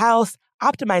to buy a house,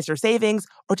 optimize your savings,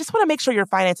 or just want to make sure your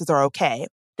finances are okay,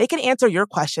 they can answer your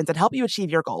questions and help you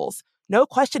achieve your goals. No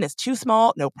question is too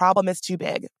small, no problem is too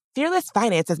big. Fearless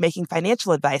Finance is making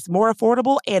financial advice more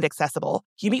affordable and accessible.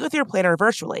 You meet with your planner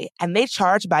virtually, and they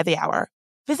charge by the hour.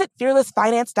 Visit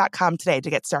fearlessfinance.com today to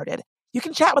get started. You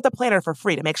can chat with a planner for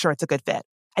free to make sure it's a good fit.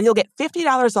 And you'll get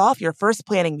 $50 off your first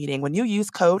planning meeting when you use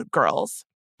code GIRLS.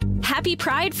 Happy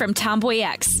Pride from Tomboy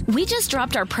X. We just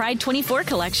dropped our Pride 24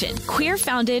 collection. Queer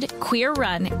founded, queer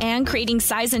run, and creating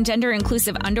size and gender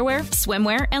inclusive underwear,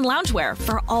 swimwear, and loungewear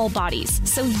for all bodies,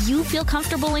 so you feel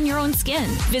comfortable in your own skin.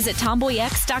 Visit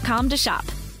tomboyx.com to shop.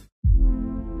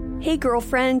 Hey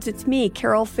girlfriends, it's me,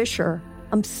 Carol Fisher.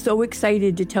 I'm so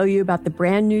excited to tell you about the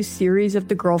brand new series of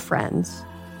The Girlfriends.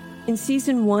 In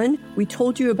season 1, we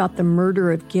told you about the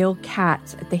murder of Gail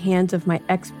Katz at the hands of my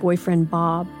ex-boyfriend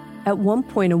Bob. At one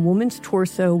point, a woman's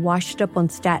torso washed up on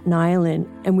Staten Island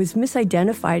and was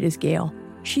misidentified as Gail.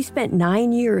 She spent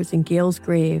 9 years in Gail's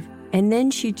grave, and then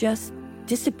she just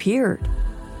disappeared.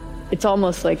 It's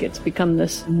almost like it's become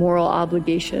this moral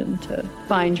obligation to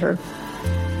find her.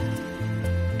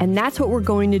 And that's what we're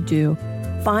going to do.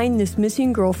 Find this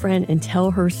missing girlfriend and tell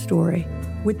her story.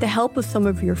 With the help of some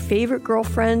of your favorite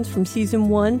girlfriends from season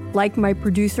 1, like my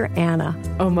producer, Anna.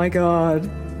 Oh my God.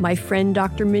 My friend,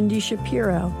 Dr. Mindy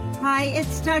Shapiro. Hi,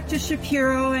 it's Dr.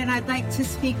 Shapiro, and I'd like to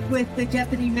speak with the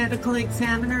Deputy Medical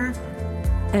Examiner.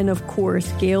 And of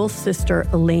course, Gail's sister,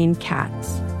 Elaine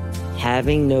Katz.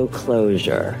 Having no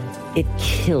closure, it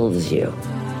kills you.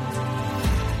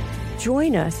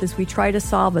 Join us as we try to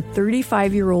solve a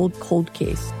 35-year-old cold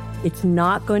case. It's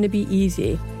not going to be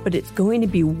easy, but it's going to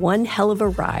be one hell of a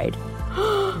ride.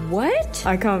 What?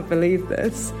 I can't believe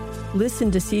this.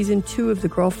 Listen to season 2 of The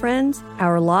Girlfriends,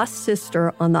 Our Lost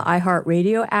Sister on the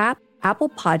iHeartRadio app, Apple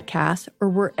Podcasts, or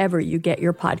wherever you get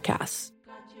your podcasts.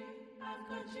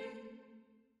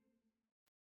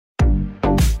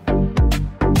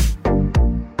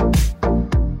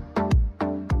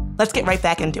 Let's get right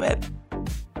back into it.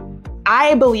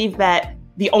 I believe that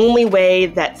the only way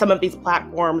that some of these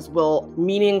platforms will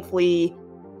meaningfully,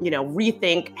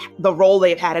 rethink the role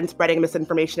they've had in spreading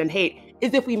misinformation and hate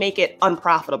is if we make it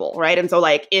unprofitable, right? And so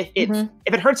like if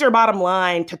it hurts your bottom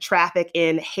line to traffic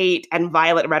in hate and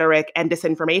violent rhetoric and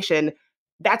disinformation,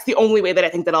 that's the only way that I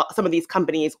think that some of these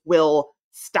companies will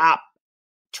stop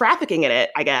trafficking in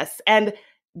it, I guess. And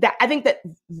that I think that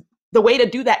the way to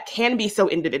do that can be so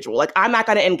individual. Like, I'm not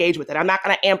going to engage with it. I'm not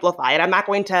going to amplify it. I'm not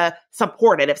going to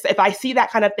support it. If I see that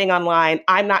kind of thing online,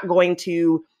 I'm not going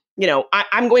to,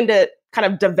 I'm going to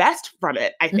kind of divest from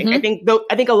it. I think.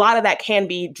 I think a lot of that can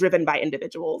be driven by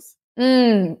individuals.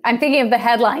 I'm thinking of the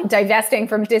headline, divesting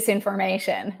from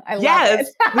disinformation. I love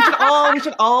it. we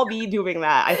should all be doing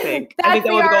that, I think. That's I think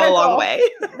that would go a long way.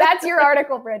 That's your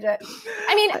article, Bridget.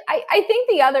 I mean, I think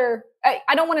the other,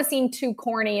 I don't want to seem too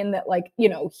corny in that, like, you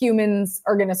know, humans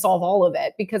are going to solve all of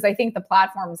it, because I think the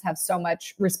platforms have so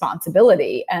much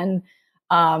responsibility. And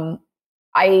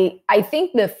I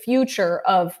think the future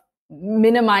of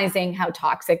minimizing how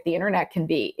toxic the internet can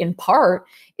be, in part,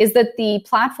 is that the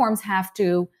platforms have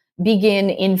to begin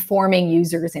informing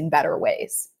users in better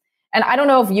ways. And I don't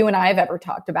know if you and I have ever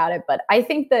talked about it, but I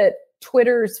think that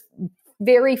Twitter's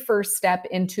very first step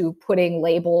into putting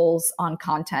labels on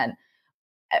content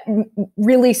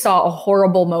really saw a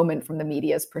horrible moment from the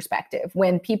media's perspective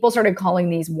when people started calling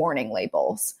these warning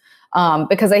labels.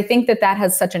 Because I think that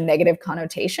has such a negative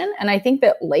connotation. And I think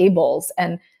that labels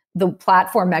and the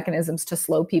platform mechanisms to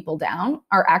slow people down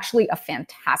are actually a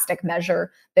fantastic measure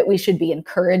that we should be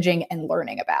encouraging and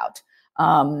learning about.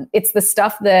 It's the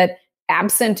stuff that,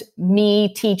 absent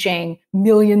me teaching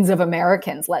millions of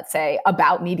Americans, let's say,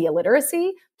 about media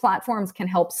literacy, platforms can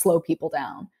help slow people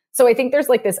down. So I think there's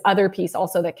like this other piece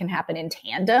also that can happen in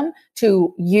tandem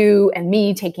to you and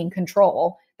me taking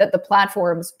control, that the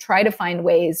platforms try to find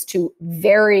ways to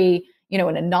very, you know,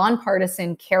 in a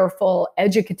nonpartisan, careful,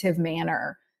 educative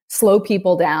manner, slow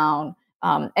people down,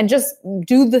 and just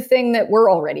do the thing that we're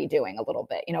already doing a little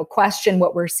bit, you know, question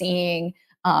what we're seeing,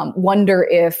 wonder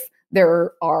if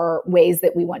there are ways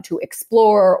that we want to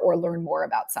explore or learn more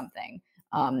about something,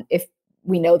 if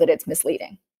we know that it's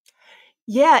misleading.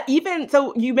 Yeah, even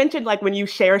so, you mentioned like when you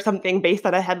share something based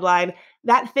on a headline,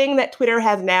 that thing that Twitter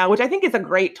has now, which I think is a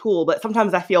great tool, but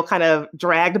sometimes I feel kind of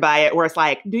dragged by it, where it's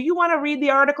like, do you want to read the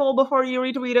article before you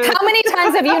retweet it? How many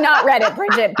times have you not read it,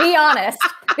 Bridget? Be honest,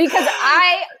 because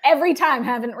I every time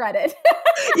haven't read it.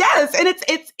 Yes, and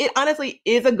it honestly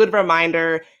is a good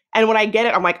reminder. And when I get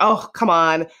it, I'm like, oh, come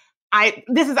on. I'm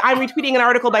retweeting an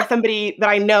article by somebody that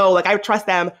I know, like I trust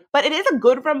them, but it is a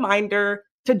good reminder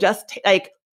to just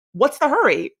like, what's the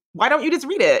hurry? Why don't you just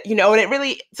read it? You know, and it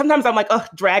really, sometimes I'm like, oh,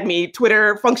 drag me,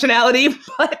 Twitter functionality,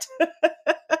 but.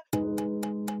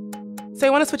 So I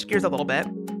want to switch gears a little bit.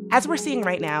 As we're seeing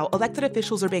right now, elected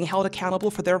officials are being held accountable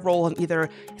for their role in either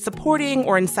supporting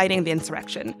or inciting the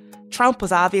insurrection. Trump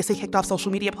was obviously kicked off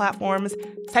social media platforms.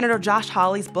 Senator Josh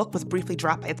Hawley's book was briefly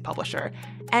dropped by its publisher.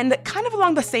 And kind of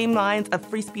along the same lines of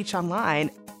free speech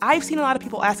online, I've seen a lot of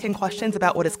people asking questions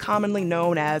about what is commonly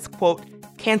known as, quote,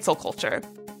 cancel culture.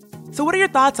 So what are your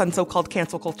thoughts on so-called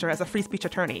cancel culture as a free speech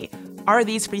attorney? Are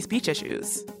these free speech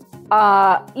issues?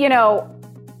 You know,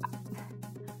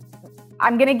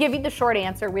 I'm going to give you the short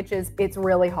answer, which is it's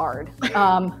really hard.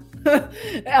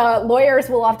 Lawyers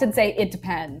will often say it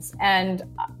depends. And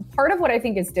part of what I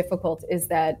think is difficult is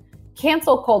that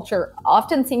cancel culture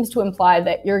often seems to imply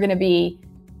that you're going to be,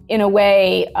 in a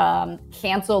way,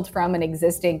 canceled from an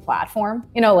existing platform,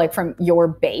 you know, like from your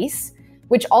base,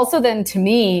 which also then to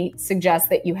me suggests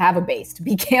that you have a base to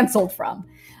be canceled from.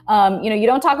 You know, you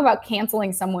don't talk about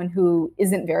canceling someone who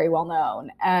isn't very well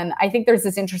known. And I think there's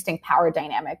this interesting power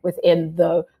dynamic within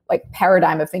the like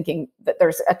paradigm of thinking that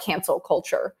there's a cancel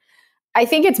culture. I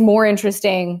think it's more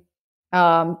interesting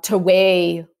to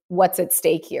weigh what's at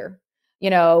stake here. You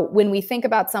know, when we think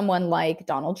about someone like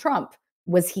Donald Trump,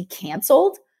 was he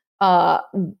canceled?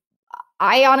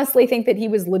 I honestly think that he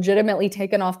was legitimately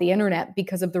taken off the internet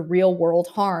because of the real world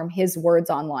harm his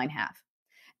words online have.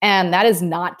 And that is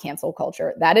not cancel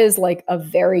culture. That is like a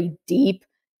very deep,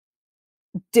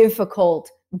 difficult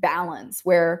balance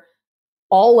where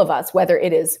all of us, whether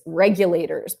it is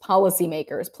regulators,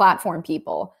 policymakers, platform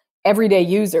people, everyday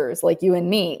users like you and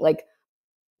me, like,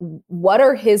 what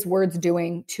are his words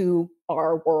doing to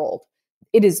our world?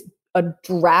 It is a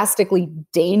drastically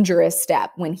dangerous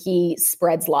step when he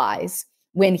spreads lies,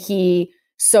 when he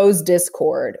sows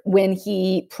discord, when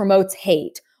he promotes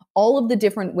hate, all of the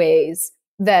different ways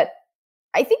that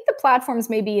I think the platforms,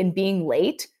 maybe in being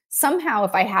late, somehow,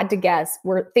 if I had to guess,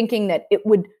 were thinking that it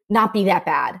would not be that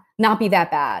bad.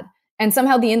 And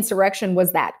somehow the insurrection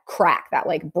was that crack, that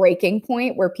like breaking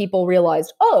point where people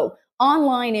realized, oh,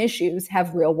 online issues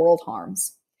have real world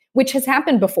harms, which has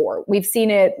happened before. We've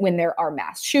seen it when there are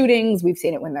mass shootings. We've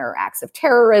seen it when there are acts of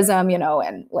terrorism, you know,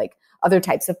 and like other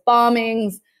types of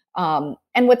bombings.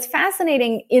 And what's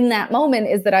fascinating in that moment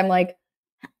is that I'm like,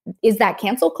 is that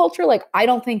cancel culture? Like, I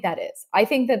don't think that is. I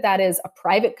think that is a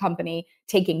private company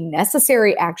taking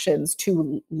necessary actions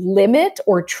to limit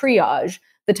or triage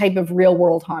the type of real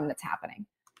world harm that's happening.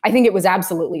 I think it was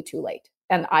absolutely too late.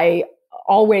 And I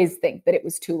always think that it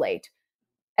was too late.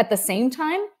 At the same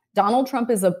time, Donald Trump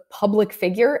is a public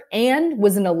figure and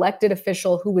was an elected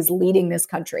official who was leading this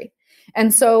country.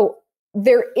 And so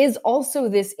there is also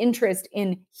this interest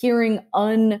in hearing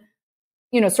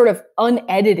sort of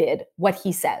unedited what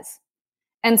he says.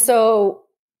 And so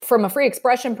from a free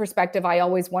expression perspective, I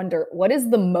always wonder, what is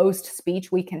the most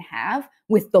speech we can have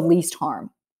with the least harm?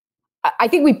 I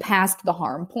think we passed the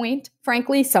harm point,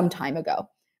 frankly, some time ago.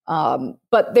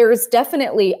 But there's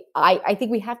definitely, I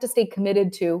think we have to stay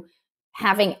committed to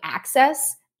having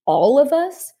access, all of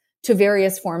us, to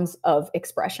various forms of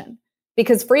expression.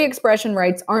 Because free expression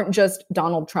rights aren't just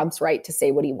Donald Trump's right to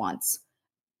say what he wants.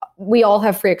 We all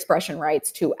have free expression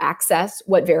rights to access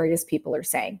what various people are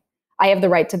saying. I have the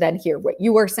right to then hear what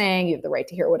you are saying. You have the right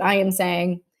to hear what I am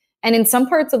saying. And in some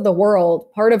parts of the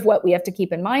world, part of what we have to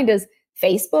keep in mind is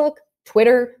Facebook,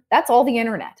 Twitter, that's all the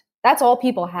internet. That's all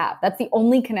people have. That's the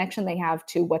only connection they have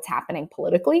to what's happening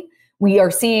politically. We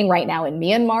are seeing right now in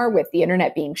Myanmar with the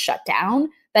internet being shut down,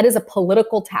 that is a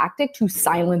political tactic to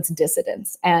silence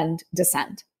dissidents and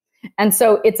dissent. And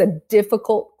so it's a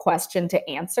difficult question to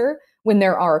answer when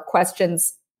there are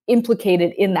questions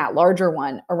implicated in that larger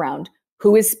one around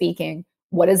who is speaking,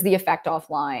 what is the effect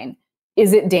offline,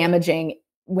 is it damaging,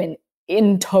 when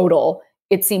in total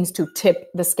it seems to tip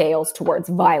the scales towards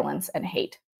violence and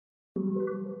hate.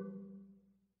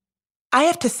 I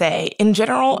have to say, in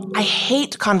general, I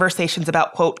hate conversations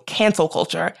about, quote, cancel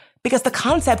culture, because the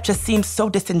concept just seems so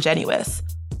disingenuous.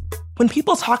 When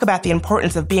people talk about the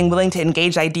importance of being willing to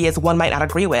engage ideas one might not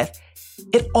agree with,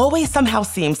 it always somehow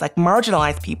seems like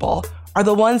marginalized people are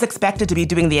the ones expected to be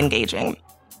doing the engaging.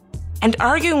 And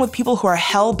arguing with people who are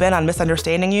hell-bent on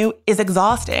misunderstanding you is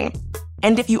exhausting.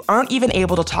 And if you aren't even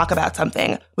able to talk about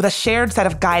something with a shared set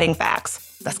of guiding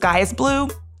facts, the sky is blue,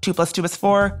 2 + 2 is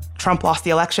 4, Trump lost the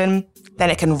election,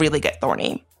 then it can really get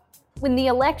thorny. When the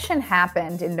election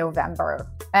happened in November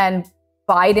and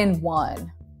Biden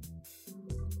won,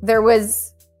 there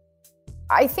was,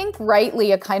 I think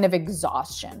rightly, a kind of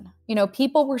exhaustion.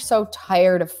 People were so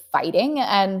tired of fighting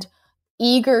and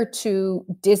eager to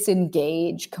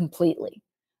disengage completely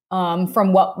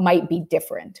from what might be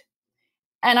different.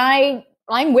 And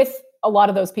I'm with a lot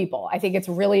of those people. I think it's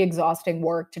really exhausting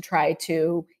work to try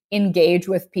to engage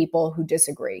with people who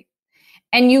disagree.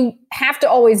 And you have to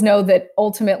always know that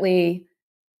ultimately,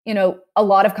 a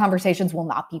lot of conversations will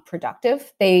not be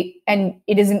productive. And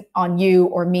it isn't on you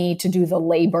or me to do the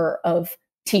labor of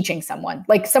teaching someone.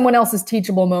 Like, someone else's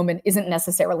teachable moment isn't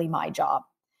necessarily my job.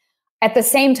 At the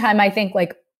same time, I think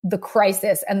the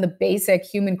crisis and the basic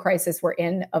human crisis we're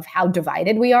in of how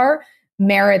divided we are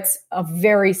merits a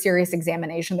very serious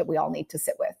examination that we all need to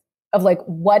sit with, of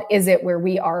what is it where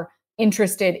we are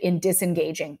interested in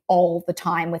disengaging all the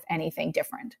time with anything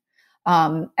different.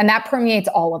 And that permeates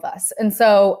all of us. And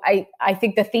so I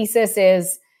think the thesis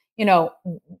is,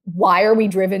 why are we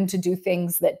driven to do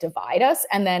things that divide us?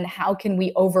 And then how can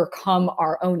we overcome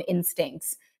our own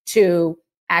instincts to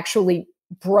actually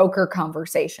broker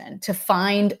conversation, to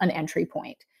find an entry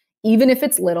point, even if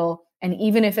it's little, and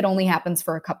even if it only happens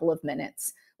for a couple of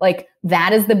minutes.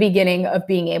 That is the beginning of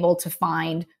being able to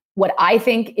find what I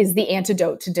think is the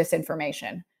antidote to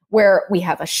disinformation, where we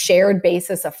have a shared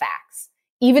basis of facts.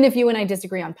 Even if you and I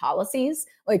disagree on policies,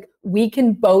 we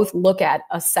can both look at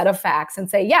a set of facts and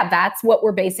say, yeah, that's what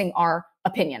we're basing our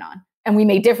opinion on. And we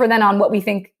may differ then on what we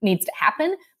think needs to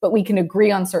happen, but we can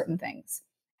agree on certain things.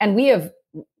 And we have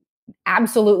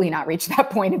absolutely not reached that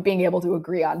point of being able to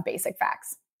agree on basic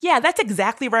facts. Yeah, that's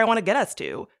exactly where I want to get us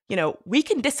to. We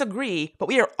can disagree, but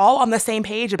we are all on the same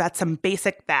page about some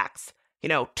basic facts.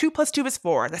 2 + 2 is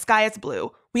 4, the sky is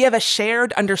blue. We have a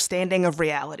shared understanding of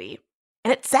reality.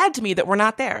 And it's sad to me that we're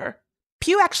not there.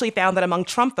 Pew actually found that among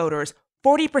Trump voters,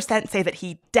 40% say that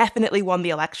he definitely won the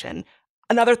election.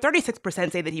 Another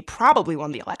 36% say that he probably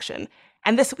won the election.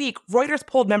 And this week, Reuters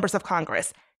polled members of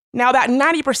Congress. Now, about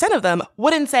 90% of them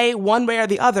wouldn't say one way or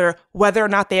the other whether or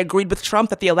not they agreed with Trump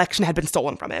that the election had been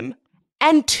stolen from him.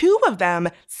 And 2 of them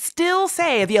still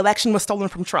say the election was stolen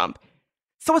from Trump.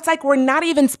 So it's we're not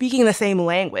even speaking the same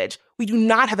language. We do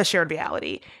not have a shared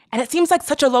reality. And it seems like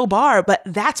such a low bar, but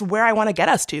that's where I want to get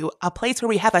us to, a place where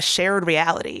we have a shared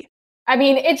reality. I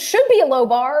mean, it should be a low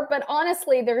bar, but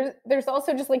honestly, there's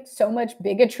also just so much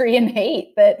bigotry and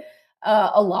hate that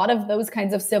a lot of those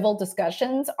kinds of civil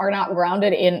discussions are not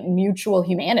grounded in mutual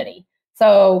humanity.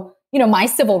 So, my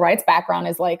civil rights background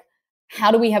is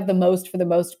how do we have the most for the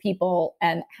most people?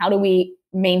 And how do we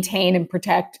maintain and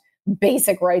protect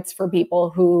basic rights for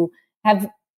people who have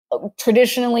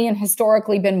traditionally and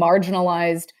historically been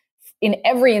marginalized in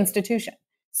every institution?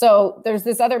 So there's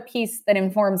this other piece that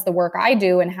informs the work I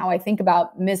do and how I think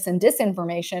about mis and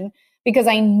disinformation, because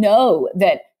I know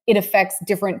that it affects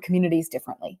different communities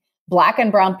differently. Black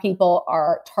and brown people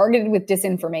are targeted with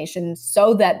disinformation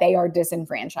so that they are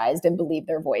disenfranchised and believe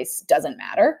their voice doesn't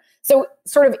matter. So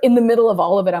sort of in the middle of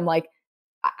all of it, I'm like,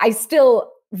 I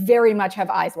still very much have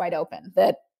eyes wide open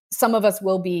that some of us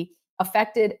will be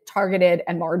affected, targeted,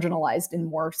 and marginalized in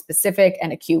more specific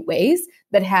and acute ways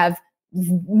that have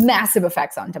massive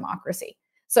effects on democracy.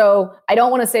 So I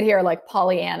don't want to sit here like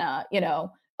Pollyanna,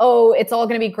 oh, it's all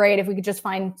going to be great if we could just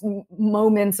find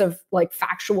moments of like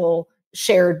factual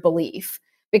shared belief,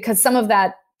 because some of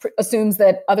that assumes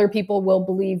that other people will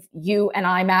believe you and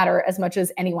I matter as much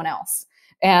as anyone else.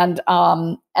 And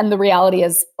the reality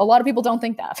is a lot of people don't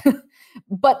think that.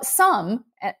 But some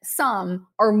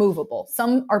are movable.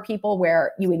 Some are people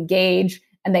where you engage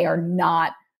and they are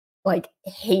not like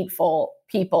hateful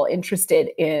people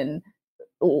interested in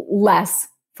less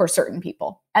for certain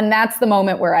people. And that's the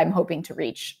moment where I'm hoping to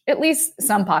reach at least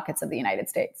some pockets of the United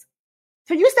States.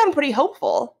 So you sound pretty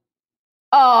hopeful.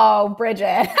 Oh,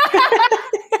 Bridget.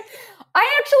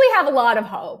 I actually have a lot of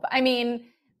hope. I mean,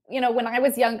 when I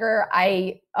was younger,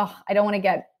 I don't want to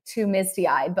get too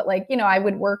misty-eyed, but I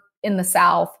would work in the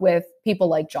South with people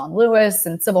like John Lewis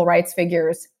and civil rights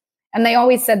figures. And they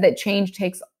always said that change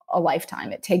takes a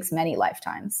lifetime. It takes many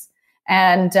lifetimes.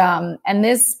 And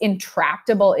this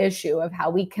intractable issue of how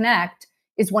we connect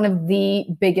is one of the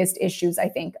biggest issues, I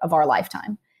think, of our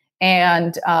lifetime.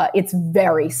 And it's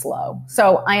very slow.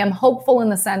 So I am hopeful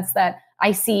in the sense that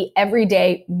I see every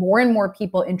day more and more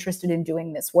people interested in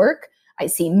doing this work. I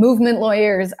see movement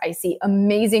lawyers. I see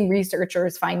amazing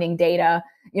researchers finding data,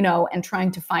 and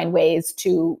trying to find ways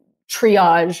to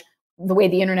triage the way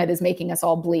the internet is making us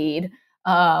all bleed.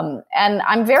 And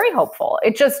I'm very hopeful.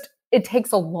 It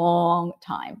takes a long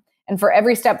time. And for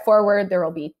every step forward, there will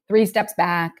be 3 steps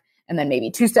back, and then maybe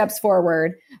 2 steps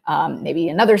forward, maybe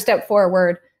another step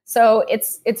forward. So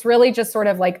it's really just sort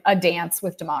of like a dance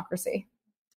with democracy.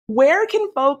 Where can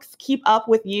folks keep up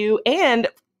with you? And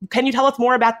can you tell us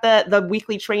more about the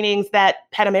weekly trainings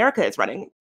that PEN America is running?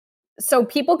 So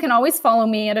people can always follow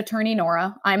me at Attorney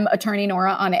Nora. I'm Attorney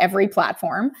Nora on every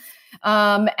platform.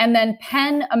 And then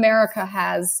PEN America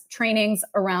has trainings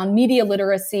around media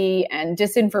literacy and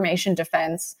disinformation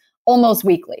defense almost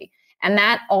weekly. And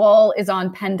that all is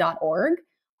on pen.org.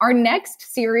 Our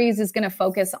next series is going to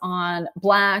focus on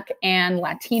Black and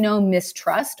Latino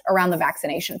mistrust around the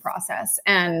vaccination process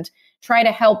and try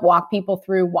to help walk people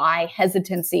through why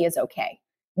hesitancy is okay,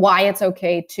 why it's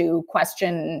okay to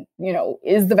question,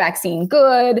 is the vaccine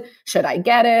good? Should I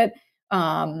get it?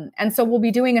 And so we'll be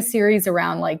doing a series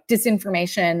around like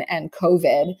disinformation and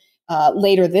COVID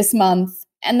later this month.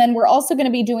 And then we're also going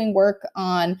to be doing work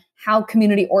on how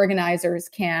community organizers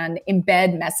can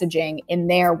embed messaging in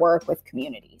their work with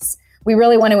communities. We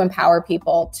really want to empower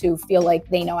people to feel like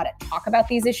they know how to talk about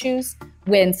these issues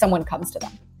when someone comes to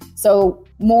them. So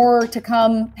more to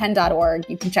come, pen.org.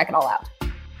 You can check it all out.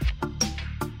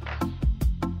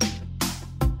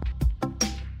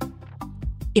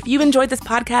 If you enjoyed this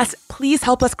podcast, please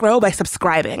help us grow by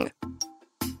subscribing.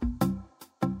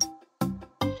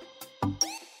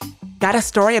 Got a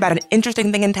story about an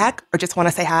interesting thing in tech or just want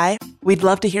to say hi? We'd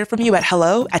love to hear from you at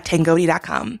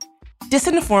hello@tangoti.com.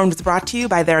 Disinformed is brought to you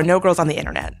by There Are No Girls on the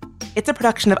Internet. It's a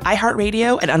production of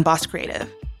iHeartRadio and Unbossed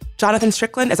Creative. Jonathan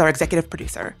Strickland is our executive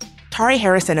producer. Tari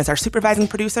Harrison is our supervising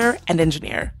producer and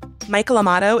engineer. Michael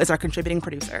Amato is our contributing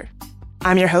producer.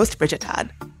 I'm your host, Bridget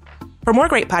Todd. For more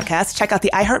great podcasts, check out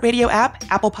the iHeartRadio app,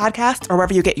 Apple Podcasts, or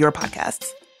wherever you get your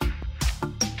podcasts.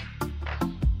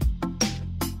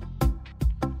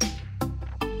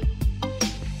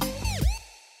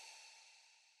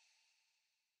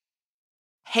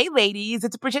 Hey ladies,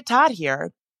 it's Bridget Todd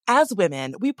here. As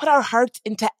women, we put our hearts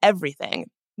into everything.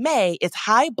 May is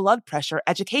High Blood Pressure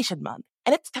Education Month,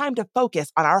 and it's time to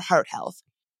focus on our heart health.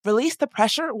 Release the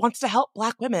Pressure wants to help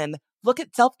Black women look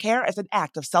at self-care as an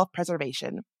act of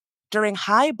self-preservation. During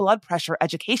High Blood Pressure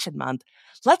Education Month,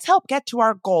 let's help get to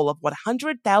our goal of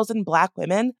 100,000 Black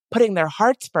women putting their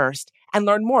hearts first and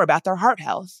learn more about their heart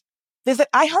health. Visit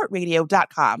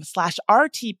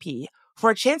iHeartRadio.com/RTP for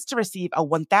a chance to receive a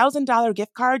 $1,000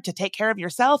 gift card to take care of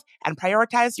yourself and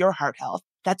prioritize your heart health.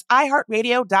 That's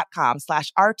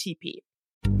iHeartRadio.com/RTP.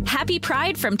 Happy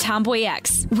Pride from Tomboy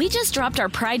X. We just dropped our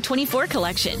Pride 24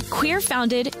 collection. Queer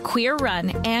founded, queer run,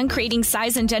 and creating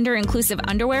size and gender inclusive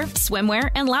underwear,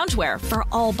 swimwear, and loungewear for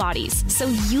all bodies, so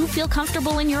you feel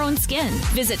comfortable in your own skin.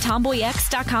 Visit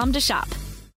tomboyx.com to shop.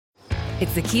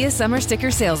 It's the Kia Summer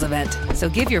Sticker Sales Event, so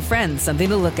give your friends something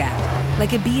to look at,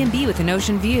 like a B&B with an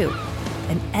ocean view,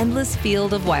 an endless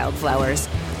field of wildflowers,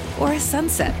 or a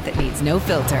sunset that needs no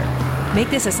filter. Make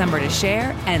this a summer to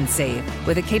share and save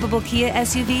with a capable Kia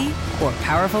SUV or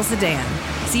powerful sedan.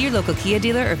 See your local Kia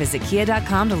dealer or visit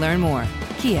kia.com to learn more.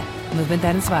 Kia, movement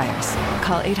that inspires.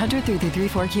 Call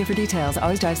 800-3334-KIA for details.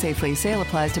 Always drive safely. Sale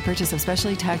applies to purchase of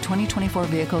specially tagged 2024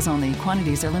 vehicles only.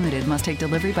 Quantities are limited. Must take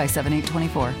delivery by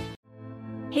 7/8/24.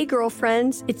 Hey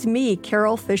girlfriends, it's me,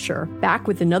 Carol Fisher, back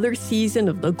with another season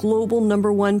of the global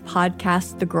 #1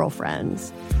 podcast, The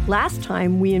Girlfriends. Last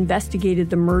time, we investigated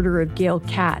the murder of Gail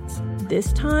Katz.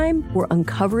 This time, we're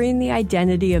uncovering the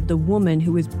identity of the woman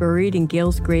who was buried in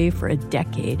Gail's grave for a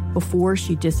decade before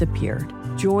she disappeared.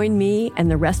 Join me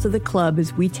and the rest of the club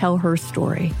as we tell her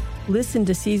story. Listen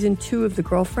to Season 2 of The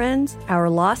Girlfriends, Our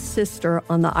Lost Sister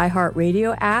on the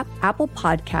iHeartRadio app, Apple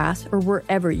Podcasts, or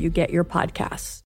wherever you get your podcasts.